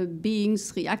human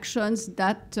beings' reactions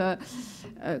that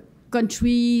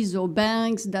countries or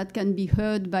banks that can be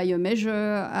hurt by a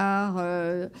measure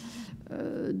are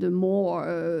the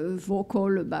more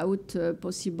vocal about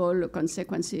possible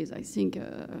consequences. I think,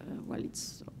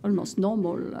 it's almost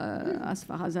normal as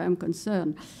far as I am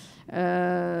concerned.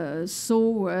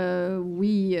 So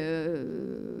we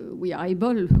are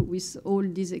able, with all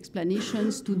these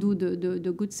explanations, to do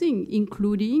the good thing,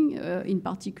 including, in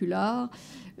particular,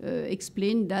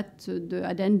 explain that the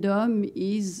addendum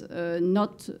is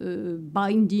not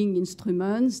binding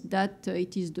instruments, that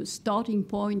it is the starting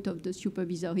point of the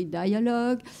supervisory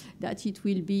dialogue, that it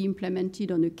will be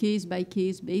implemented on a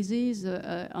case-by-case basis,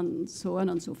 and so on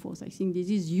and so forth. I think this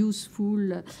is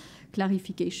useful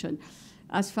clarification.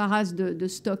 As far as the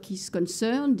stock is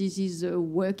concerned, this is a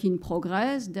work in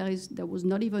progress. There was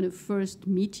not even a first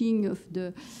meeting of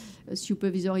the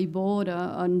supervisory board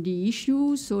on the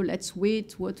issue. So let's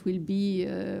wait what will be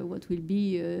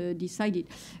decided.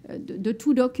 The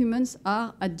two documents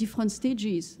are at different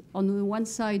stages. On the one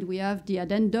side, we have the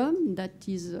addendum that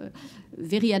is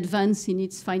very advanced in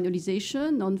its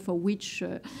finalization, and for which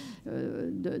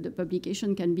the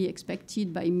publication can be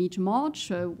expected by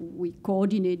mid-March. We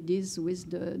coordinate this with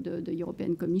the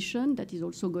European Commission, that is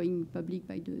also going public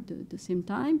by the same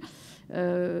time.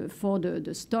 For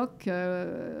the stock,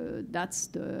 that's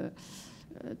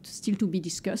still to be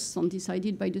discussed and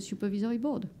decided by the supervisory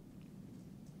board.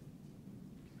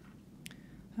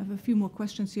 I have a few more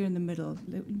questions here in the middle.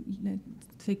 Let's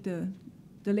take the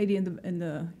lady in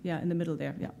the middle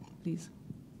there. Yeah, please.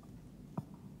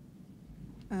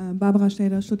 Barbara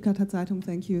Schneider, Stuttgarter Zeitung,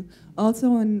 thank you.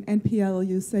 Also on NPL,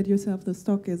 you said yourself the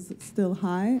stock is still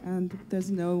high and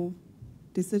there's no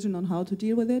decision on how to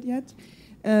deal with it yet.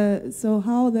 So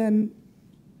how then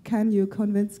can you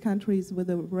convince countries with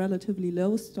a relatively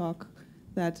low stock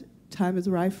that time is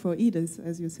ripe for EDIS,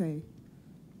 as you say?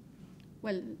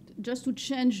 Well, just to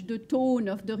change the tone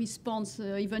of the response,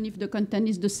 even if the content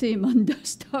is the same on the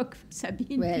stock,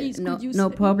 Sabine, well, please, could you no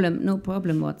say? No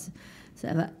problem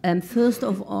whatsoever. First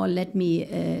of all, let me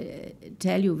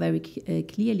tell you very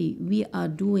clearly, we are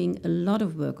doing a lot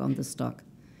of work on the stock.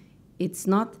 It's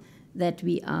not that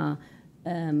we are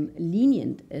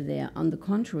lenient there, on the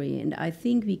contrary, and I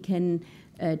think we can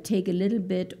take a little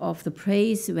bit of the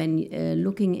praise when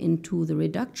looking into the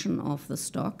reduction of the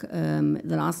stock, the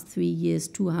last 3 years,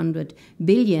 200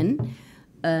 billion,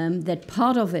 that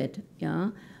part of it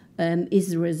is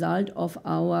the result of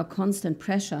our constant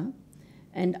pressure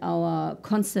and our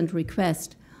constant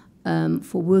request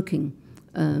for working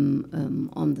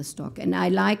on the stock. And I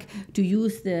like to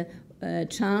use the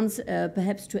chance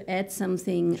perhaps to add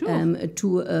something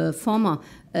to a former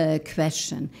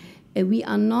question. We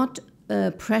are not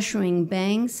pressuring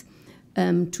banks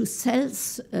to sell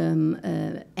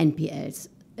NPLs.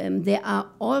 There are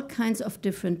all kinds of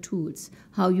different tools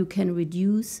how you can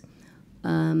reduce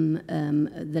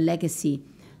the legacy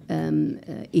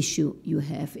issue you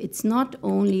have. It's not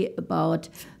only about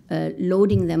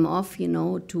loading them off,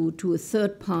 to a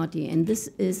third party, and this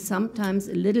is sometimes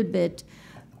a little bit,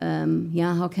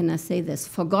 how can I say this,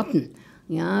 forgotten,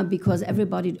 because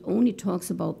everybody only talks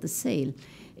about the sale.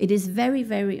 It is very,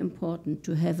 very important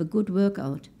to have a good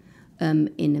workout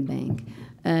in a bank.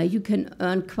 You can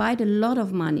earn quite a lot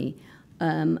of money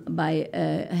by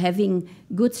having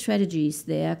good strategies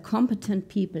there, competent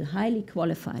people, highly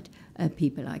qualified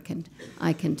people, I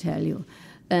can tell you.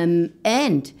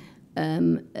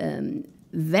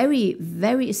 Very,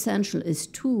 very essential is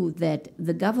too that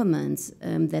the governments,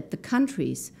 that the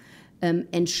countries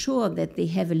ensure that they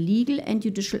have a legal and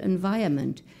judicial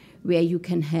environment where you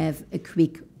can have a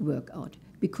quick workout.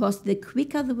 Because the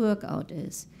quicker the workout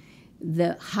is,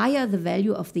 the higher the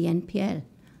value of the NPL.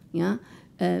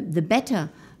 The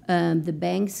better the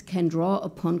banks can draw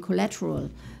upon collateral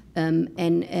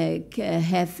and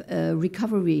have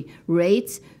recovery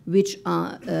rates which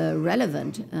are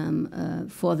relevant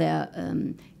for their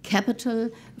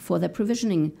capital, for their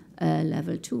provisioning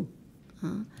level too.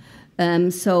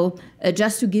 So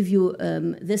just to give you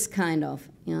this kind of,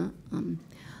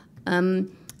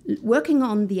 working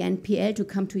on the NPL, to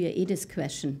come to your EDIS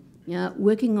question,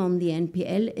 working on the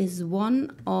NPL is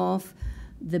one of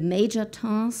the major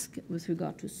tasks with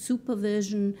regard to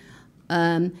supervision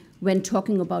when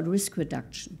talking about risk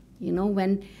reduction.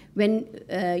 When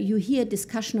you hear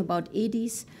discussion about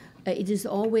EDIS, it is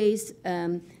always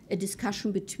a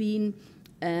discussion between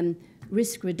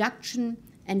risk reduction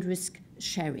and risk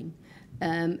sharing,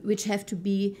 which have to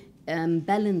be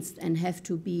balanced and have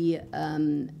to be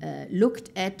looked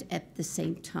at the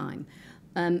same time.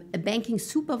 A banking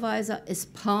supervisor is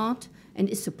part and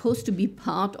is supposed to be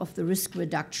part of the risk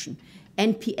reduction.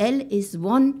 NPL is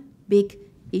one big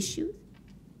issue,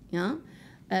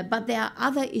 but there are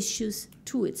other issues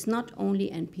too. It's not only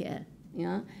NPL.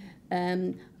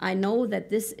 I know that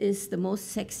this is the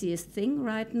most sexiest thing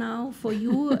right now for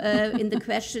you in the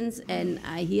questions, and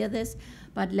I hear this,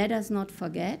 but let us not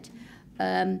forget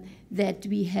that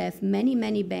we have many,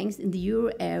 many banks in the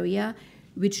euro area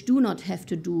which do not have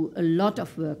to do a lot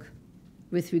of work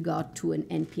with regard to an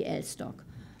NPL stock,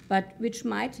 but which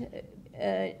might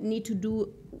need to do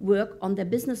work on their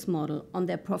business model, on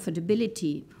their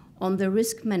profitability, on their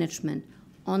risk management,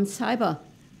 on cyber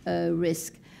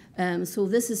risk. So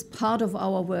this is part of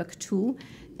our work too.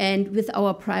 And with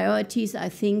our priorities, I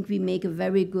think we make a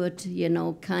very good,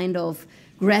 kind of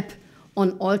grab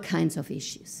on all kinds of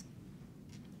issues.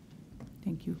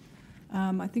 Thank you.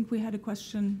 I think we had a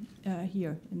question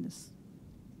here in this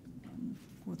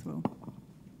fourth row.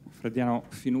 Frediano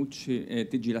Finucci,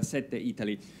 TG La 7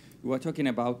 Italy. We were talking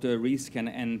about risk and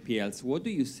NPLs. What do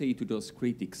you say to those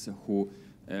critics who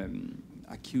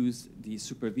accuse the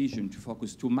supervision to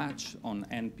focus too much on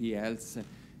NPLs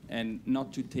and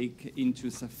not to take into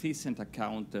sufficient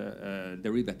account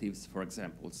derivatives, for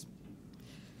example?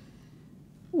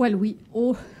 Well, we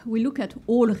look at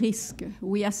all risk.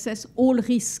 We assess all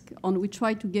risk, and we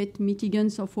try to get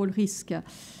mitigants of all risk.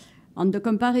 On the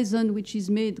comparison which is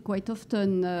made quite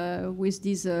often with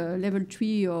this level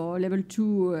 3 or level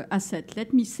 2 asset,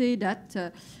 let me say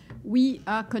that we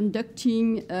are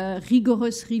conducting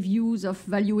rigorous reviews of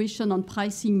valuation and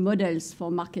pricing models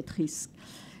for market risk.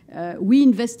 We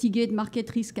investigate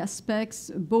market risk aspects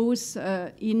both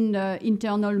in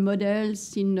internal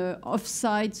models, in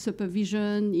off-site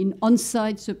supervision, in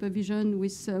on-site supervision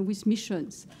with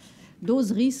missions.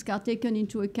 Those risks are taken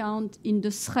into account in the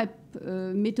SREP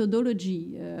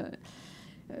methodology.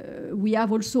 We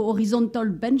have also horizontal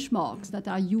benchmarks that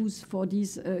are used for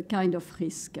this kind of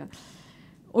risk.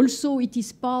 Also, it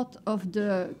is part of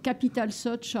the capital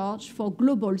surcharge for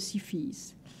global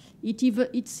CFIs.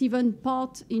 It's even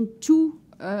part in two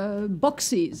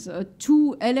boxes,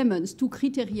 two elements, two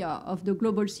criteria of the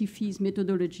global CFIs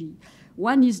methodology.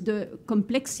 One is the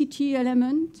complexity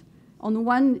element, and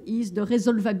one is the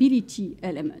resolvability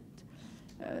element.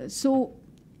 So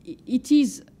it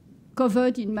is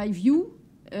covered, in my view,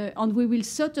 and we will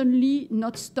certainly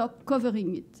not stop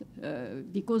covering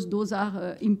it because those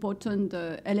are important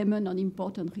elements and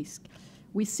important risks.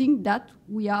 We think that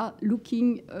we are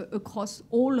looking across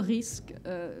all risk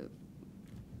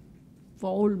for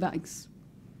all banks.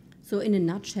 So in a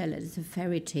nutshell, it's a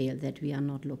fairy tale that we are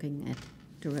not looking at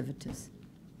derivatives.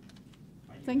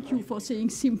 Thank you for saying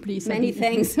simply. Many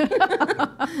thanks. Do you have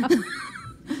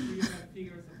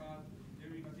figures about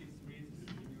derivatives risks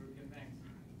in European banks?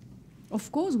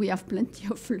 Of course, we have plenty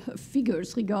of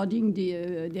figures regarding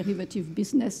the derivative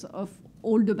business of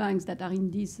all the banks that are in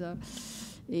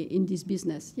this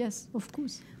business. Yes, of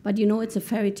course. But you know, it's a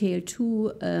fairy tale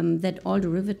too that all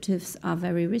derivatives are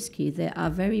very risky. They are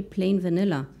very plain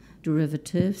vanilla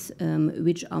derivatives,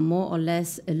 which are more or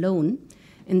less alone.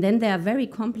 And then there are very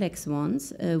complex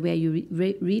ones where you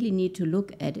really need to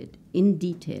look at it in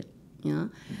detail. Yeah?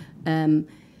 And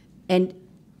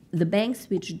the banks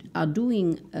which are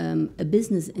doing a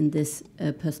business in this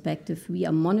perspective, we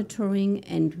are monitoring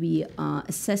and we are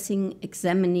assessing,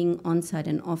 examining on-site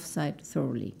and off-site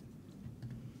thoroughly.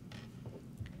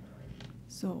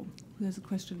 So there's a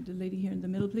question. The lady here in the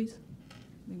middle, please.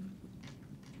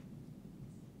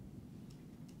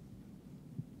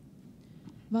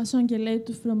 Vaso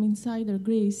Angeletou from Insider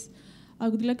Greece. I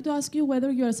would like to ask you whether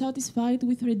you are satisfied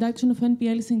with the reduction of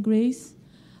NPLs in Greece,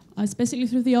 especially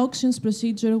through the auctions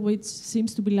procedure, which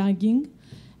seems to be lagging.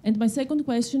 And my second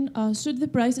question, should the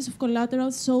prices of collateral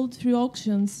sold through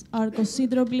auctions are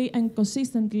considerably and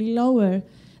consistently lower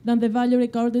than the value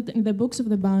recorded in the books of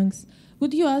the banks,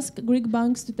 would you ask Greek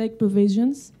banks to take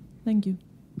provisions? Thank you.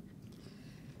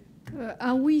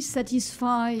 Are we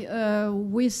satisfied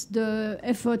with the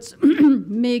efforts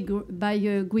made by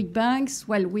Greek banks?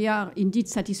 Well, we are indeed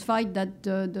satisfied that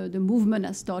the movement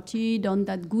has started and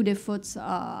that good efforts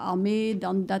are made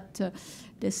and that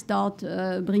they start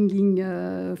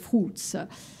bringing fruits.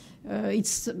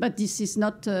 But this is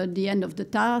not the end of the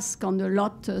task, and a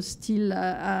lot still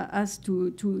has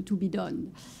to be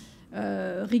done.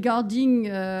 Regarding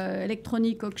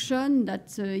electronic auction,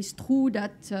 that is true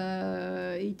that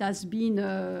it has been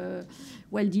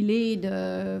well delayed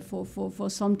for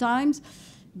some time.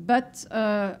 But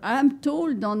I am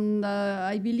told, and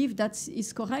I believe that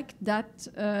is correct, that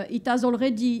it has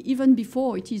already, even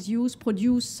before it is used,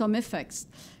 produced some effects.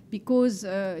 Because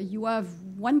you have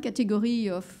one category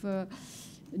of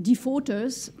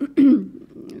defaulters,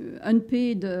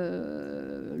 unpaid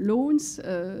loans,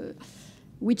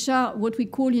 which are what we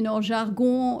call in our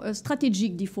jargon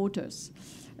strategic defaulters.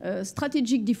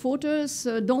 Strategic defaulters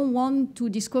don't want to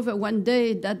discover one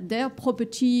day that their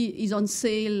property is on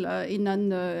sale in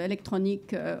an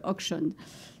electronic auction.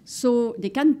 So they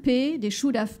can pay, they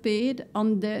should have paid,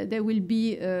 and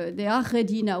they are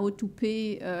ready now to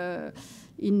pay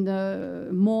in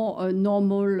more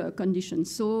normal conditions.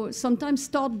 So sometimes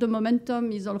start the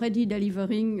momentum is already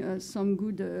delivering some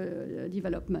good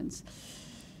developments.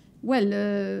 Well,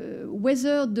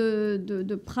 whether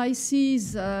the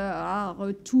prices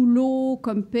are too low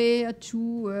compared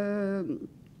to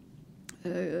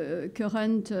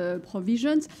current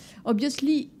provisions,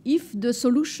 obviously, if the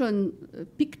solution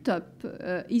picked up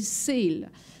is sale,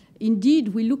 indeed,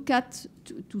 we look at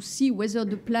to see whether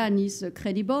the plan is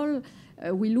credible.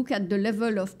 We look at the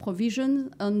level of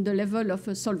provision and the level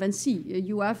of solvency.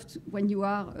 You have to, when you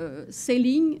are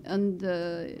sailing, and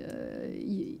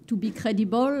to be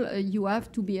credible, you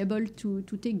have to be able to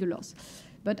take the loss.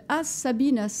 But as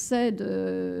Sabine has said,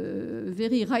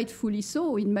 very rightfully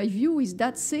so, in my view, is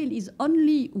that sale is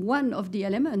only one of the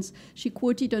elements. She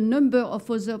quoted a number of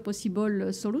other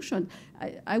possible solutions.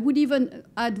 I would even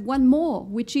add one more,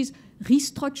 which is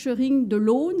restructuring the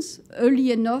loans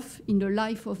early enough in the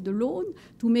life of the loan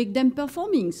to make them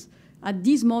performing. At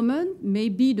this moment,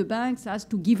 maybe the banks has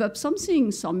to give up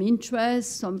something, some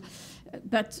interest,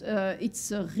 but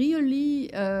it's really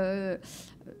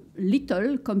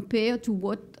little compared to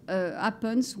what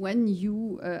happens when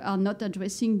you are not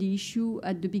addressing the issue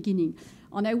at the beginning.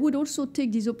 And I would also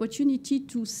take this opportunity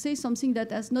to say something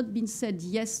that has not been said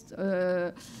yet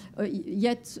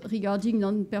regarding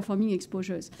non-performing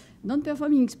exposures.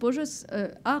 Non-performing exposures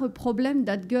are a problem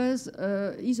that goes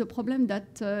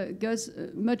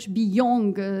much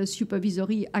beyond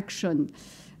supervisory action.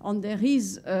 And there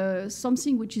is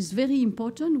something which is very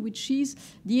important, which is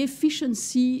the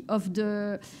efficiency of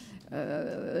the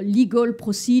legal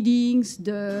proceedings,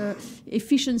 the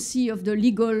efficiency of the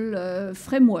legal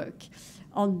framework.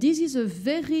 And this is a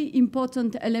very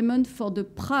important element for the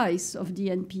price of the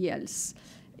NPLs.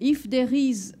 If there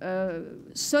is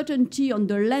certainty on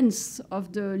the length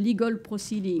of the legal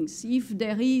proceedings, if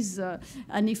there is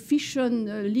an efficient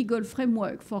legal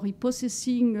framework for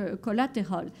repossessing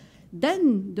collateral,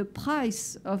 then the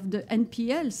price of the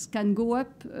NPLs can go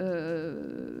up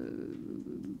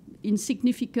in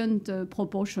significant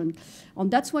proportion. And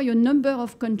that's why a number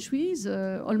of countries,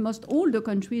 almost all the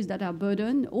countries that are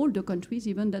burdened, all the countries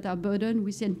even that are burdened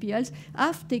with NPLs,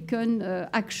 have taken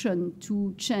action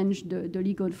to change the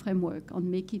legal framework and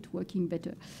make it working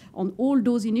better. And all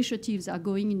those initiatives are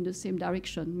going in the same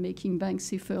direction, making banks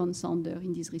safer and sounder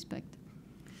in this respect.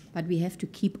 But we have to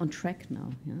keep on track now,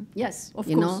 yeah? Yes, of course.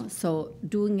 You know, so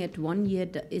doing it 1 year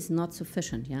is not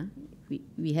sufficient, yeah?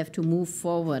 We have to move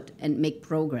forward and make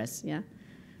progress, yeah?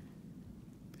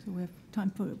 So we have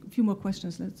time for a few more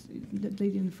questions. Let's, the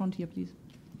lady in the front here, please.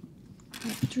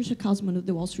 Patricia Kausman of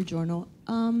the Wall Street Journal.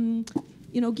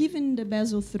 You know, given the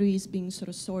Basel III is being sort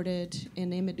of sorted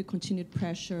and amid the continued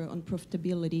pressure on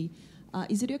profitability,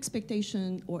 is it your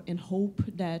expectation and hope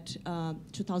that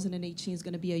 2018 is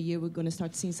going to be a year we're going to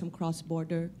start seeing some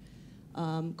cross-border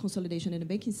consolidation in the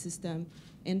banking system?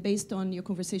 And based on your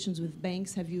conversations with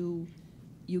banks, have you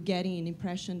getting an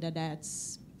impression that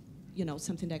that's, you know,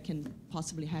 something that can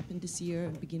possibly happen this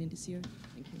year, beginning this year?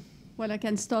 Thank you. Well, I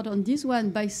can start on this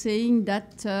one by saying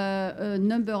that a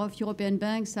number of European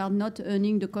banks are not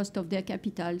earning the cost of their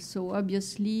capital. So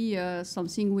obviously,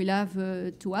 something will have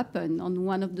to happen. And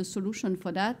one of the solutions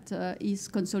for that is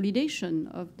consolidation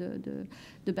of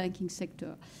the banking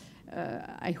sector.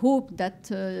 I hope that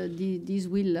this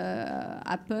will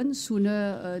happen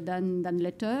sooner than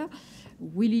later.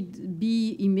 Will it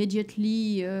be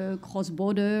immediately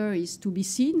cross-border is to be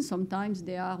seen. Sometimes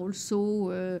there are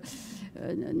also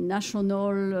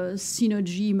national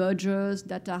synergy mergers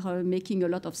that are making a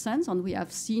lot of sense, and we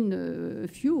have seen a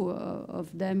few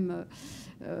of them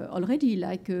already,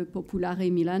 like Popolare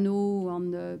Milano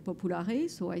and Popolare.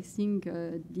 So I think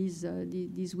this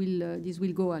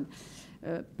will go on.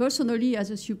 Personally,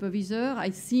 as a supervisor, I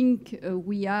think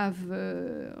we have,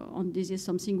 and this is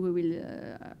something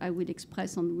I will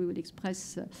express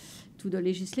to the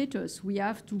legislators. We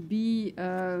have to be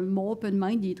more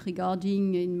open-minded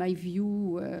regarding, in my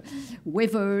view,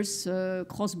 waivers,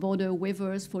 cross-border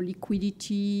waivers for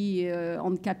liquidity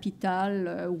on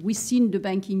capital within the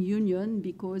banking union,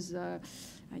 because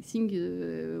I think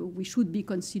we should be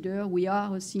considered. We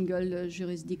are a single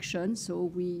jurisdiction,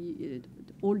 so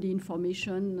all the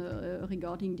information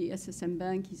regarding the SSM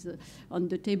Bank is on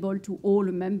the table to all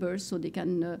members, so they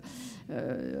can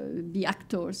be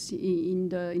actors in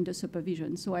the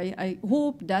supervision. So I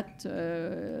hope that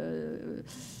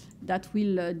that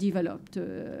will develop.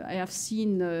 I have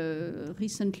seen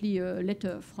recently a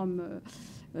letter from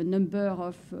a number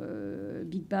of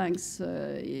big banks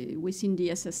within the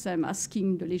SSM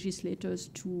asking the legislators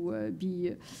to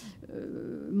be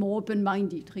more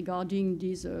open-minded regarding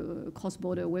these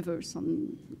cross-border waivers.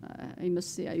 And I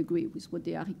must say I agree with what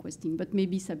they are requesting. But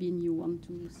maybe, Sabine, you want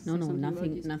to say something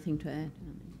about this? Nothing to add.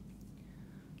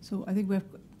 So I think we have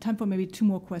time for maybe 2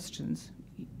 more questions.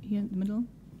 Here in the middle?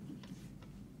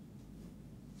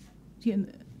 Here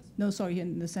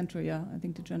in the center, yeah. I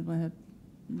think the gentleman had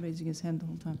raising his hand the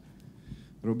whole time.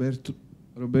 Roberto,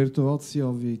 Roberto Ozzi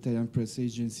of the Italian Press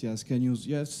Agency Sky News.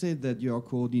 You have said that you are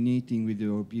coordinating with the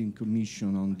European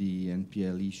Commission on the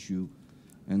NPL issue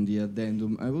and the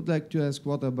addendum. I would like to ask,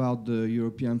 what about the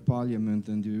European Parliament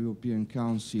and the European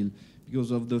Council,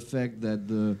 because of the fact that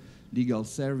the legal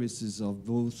services of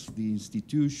both the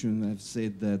institutions have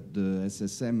said that the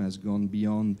SSM has gone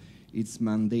beyond its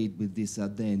mandate with this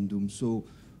addendum. So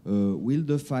will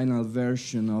the final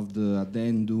version of the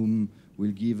addendum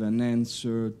will give an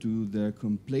answer to their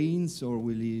complaints, or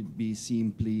will it be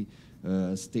simply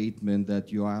a statement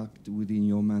that you act within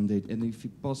your mandate? And if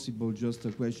it's possible, just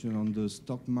a question on the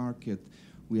stock market.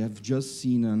 We have just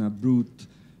seen an abrupt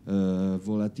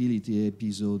volatility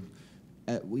episode.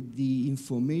 With the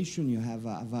information you have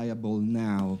available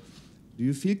now, do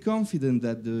you feel confident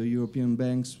that the European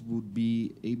banks would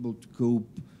be able to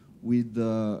cope with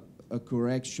a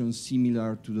correction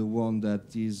similar to the one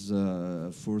that is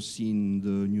foreseen in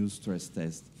the new stress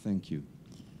test? Thank you.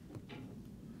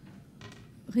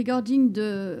 Regarding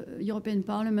the European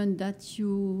Parliament that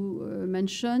you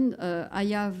mentioned, I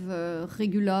have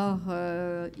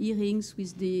regular hearings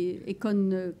with the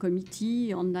Econ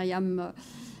Committee, and I am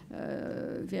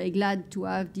very glad to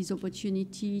have this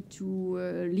opportunity to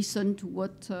listen to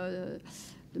what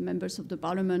the members of the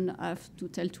Parliament have to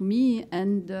tell to me,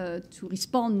 and to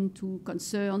respond to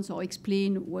concerns or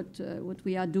explain what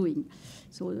we are doing.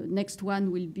 So the next one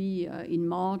will be in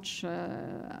March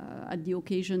at the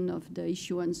occasion of the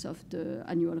issuance of the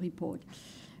annual report.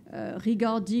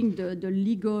 Regarding the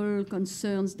legal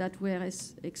concerns that were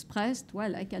expressed,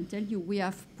 well, I can tell you we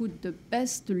have put the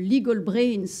best legal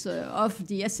brains of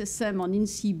the SSM on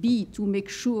ECB to make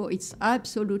sure it's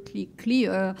absolutely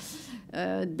clear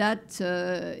that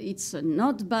it's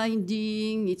not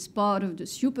binding, it's part of the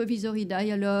supervisory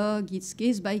dialogue, it's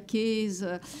case by case.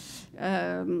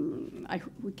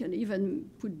 We can even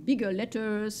put bigger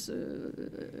letters,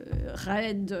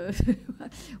 red.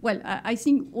 Well, I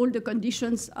think all the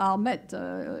conditions are met.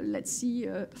 Let's see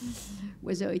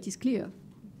whether it is clear.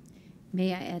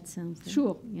 May I add something?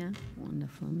 Sure. Yeah,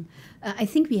 wonderful. I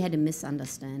think we had a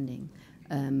misunderstanding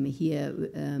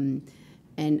here.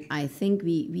 And I think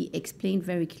we explained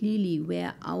very clearly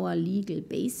where our legal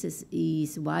basis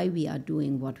is, why we are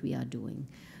doing what we are doing.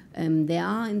 There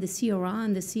are in the CRR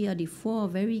and the CRD4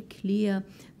 very clear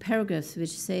paragraphs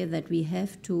which say that we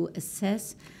have to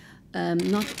assess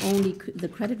not only the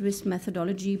credit risk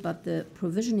methodology, but the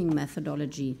provisioning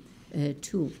methodology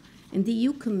too. And the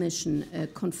EU Commission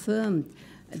confirmed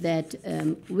that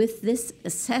with this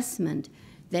assessment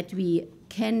that we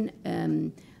can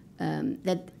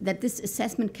that this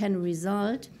assessment can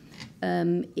result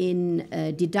in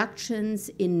deductions,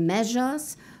 in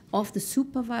measures of the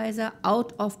supervisor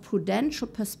out of prudential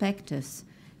perspectives,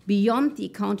 beyond the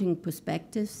accounting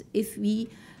perspectives, if we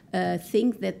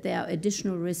think that there are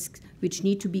additional risks which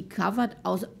need to be covered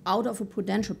out of a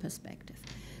prudential perspective.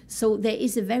 So there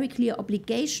is a very clear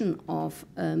obligation of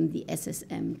the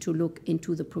SSM to look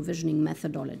into the provisioning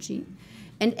methodology.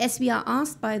 And as we are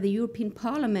asked by the European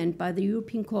Parliament, by the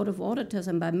European Court of Auditors,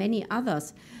 and by many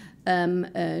others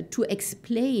to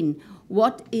explain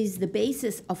what is the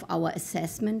basis of our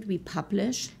assessment, we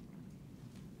publish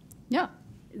the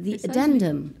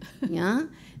addendum. Yeah,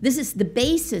 this is the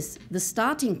basis, the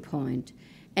starting point.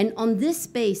 And on this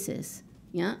basis,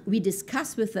 we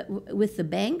discuss with the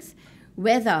banks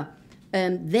whether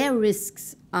their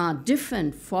risks are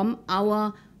different from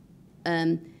our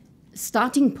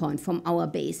starting point, from our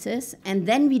basis, and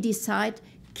then we decide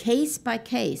case by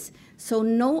case. So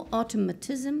no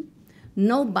automatism,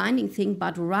 no binding thing,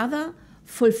 but rather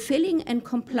fulfilling and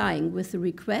complying with the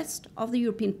request of the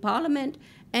European Parliament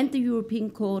and the European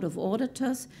Court of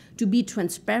Auditors to be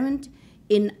transparent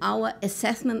in our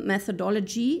assessment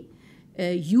methodology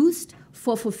used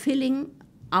for fulfilling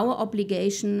our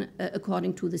obligation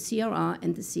according to the CRR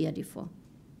and the CRD4.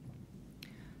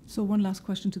 So one last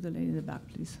question to the lady in the back,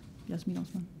 please. Yasmin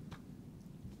Osman.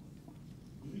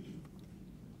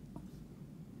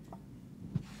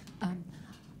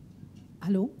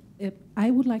 Hello.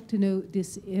 I would like to know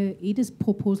this EDIS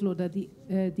proposal, or the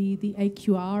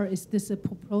AQR, is this a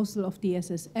proposal of the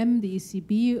SSM, the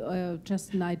ECB,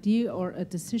 just an idea or a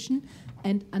decision?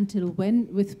 And until when,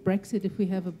 with Brexit, if we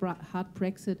have a hard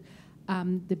Brexit,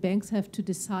 the banks have to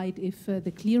decide if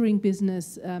the clearing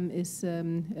business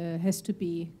has to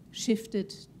be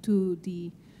shifted to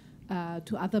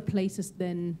to other places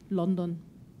than London,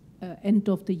 end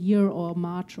of the year or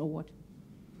March or what?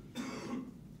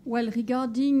 Well,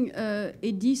 regarding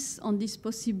EDIS on this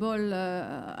possible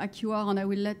AQR, and I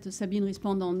will let Sabine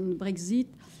respond on Brexit,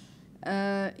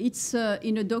 It's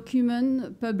in a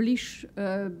document published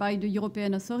by the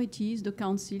European authorities, the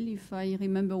Council, if I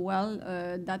remember well,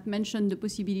 that mentioned the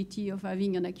possibility of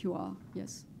having an AQR,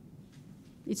 yes.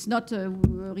 It's not a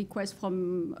request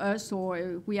from us,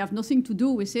 or we have nothing to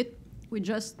do with it. We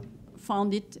just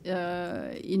found it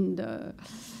in the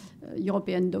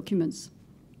European documents,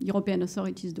 European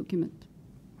authorities document.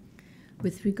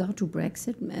 With regard to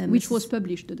Brexit, which was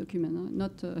published, the document,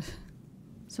 not...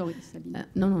 sorry, Sabine.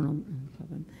 No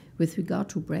problem. With regard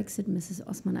to Brexit, Mrs.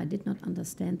 Osman, I did not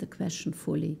understand the question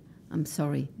fully. I'm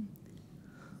sorry.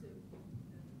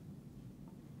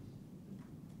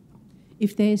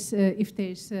 If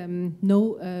there's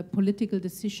no political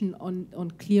decision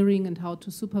on clearing and how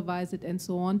to supervise it and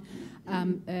so on,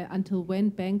 until when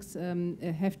banks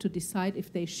have to decide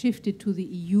if they shift it to the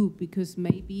EU, because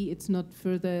maybe it's not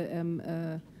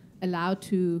further allowed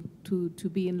to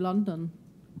be in London.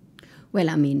 Well,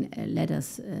 I mean, let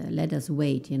us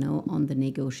wait, on the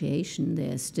negotiation.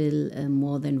 There's still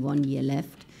more than 1 year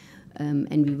left.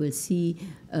 And we will see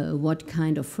what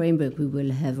kind of framework we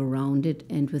will have around it.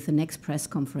 And with the next press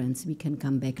conference, we can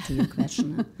come back to your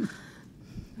question.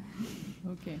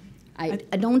 Okay.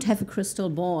 I don't have a crystal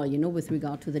ball, with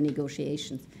regard to the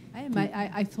negotiations.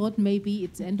 I thought maybe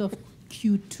it's end of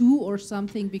Q2 or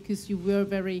something, because you were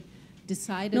very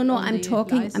decided. No,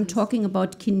 I'm talking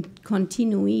about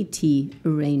continuity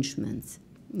arrangements.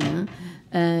 Yeah?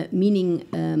 Meaning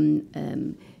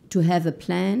to have a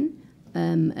plan.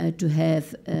 To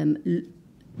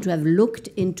have looked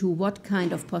into what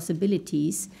kind of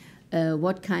possibilities,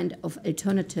 what kind of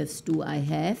alternatives do I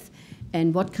have,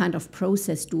 and what kind of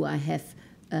process do I have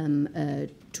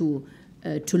to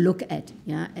look at,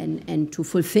 and to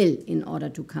fulfill in order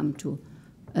to come to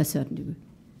a certain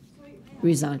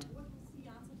result.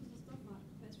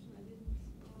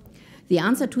 The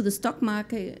answer to the stock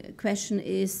market question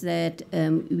is that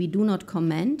we do not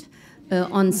comment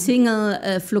on single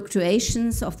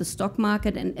fluctuations of the stock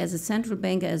market, and as a central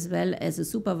banker as well as a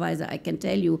supervisor, I can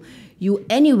tell you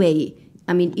anyway,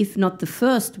 I mean, if not the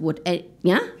first would,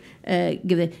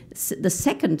 give it, the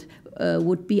second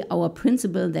would be our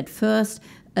principle that first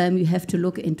you have to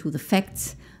look into the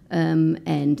facts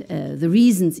and the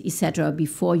reasons, etc.,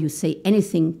 before you say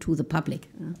anything to the public,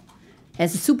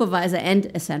 as a supervisor and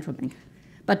a central banker.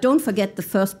 But don't forget the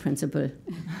first principle.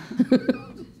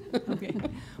 Okay.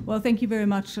 Well, thank you very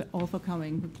much all for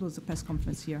coming. We'll close the press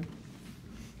conference here.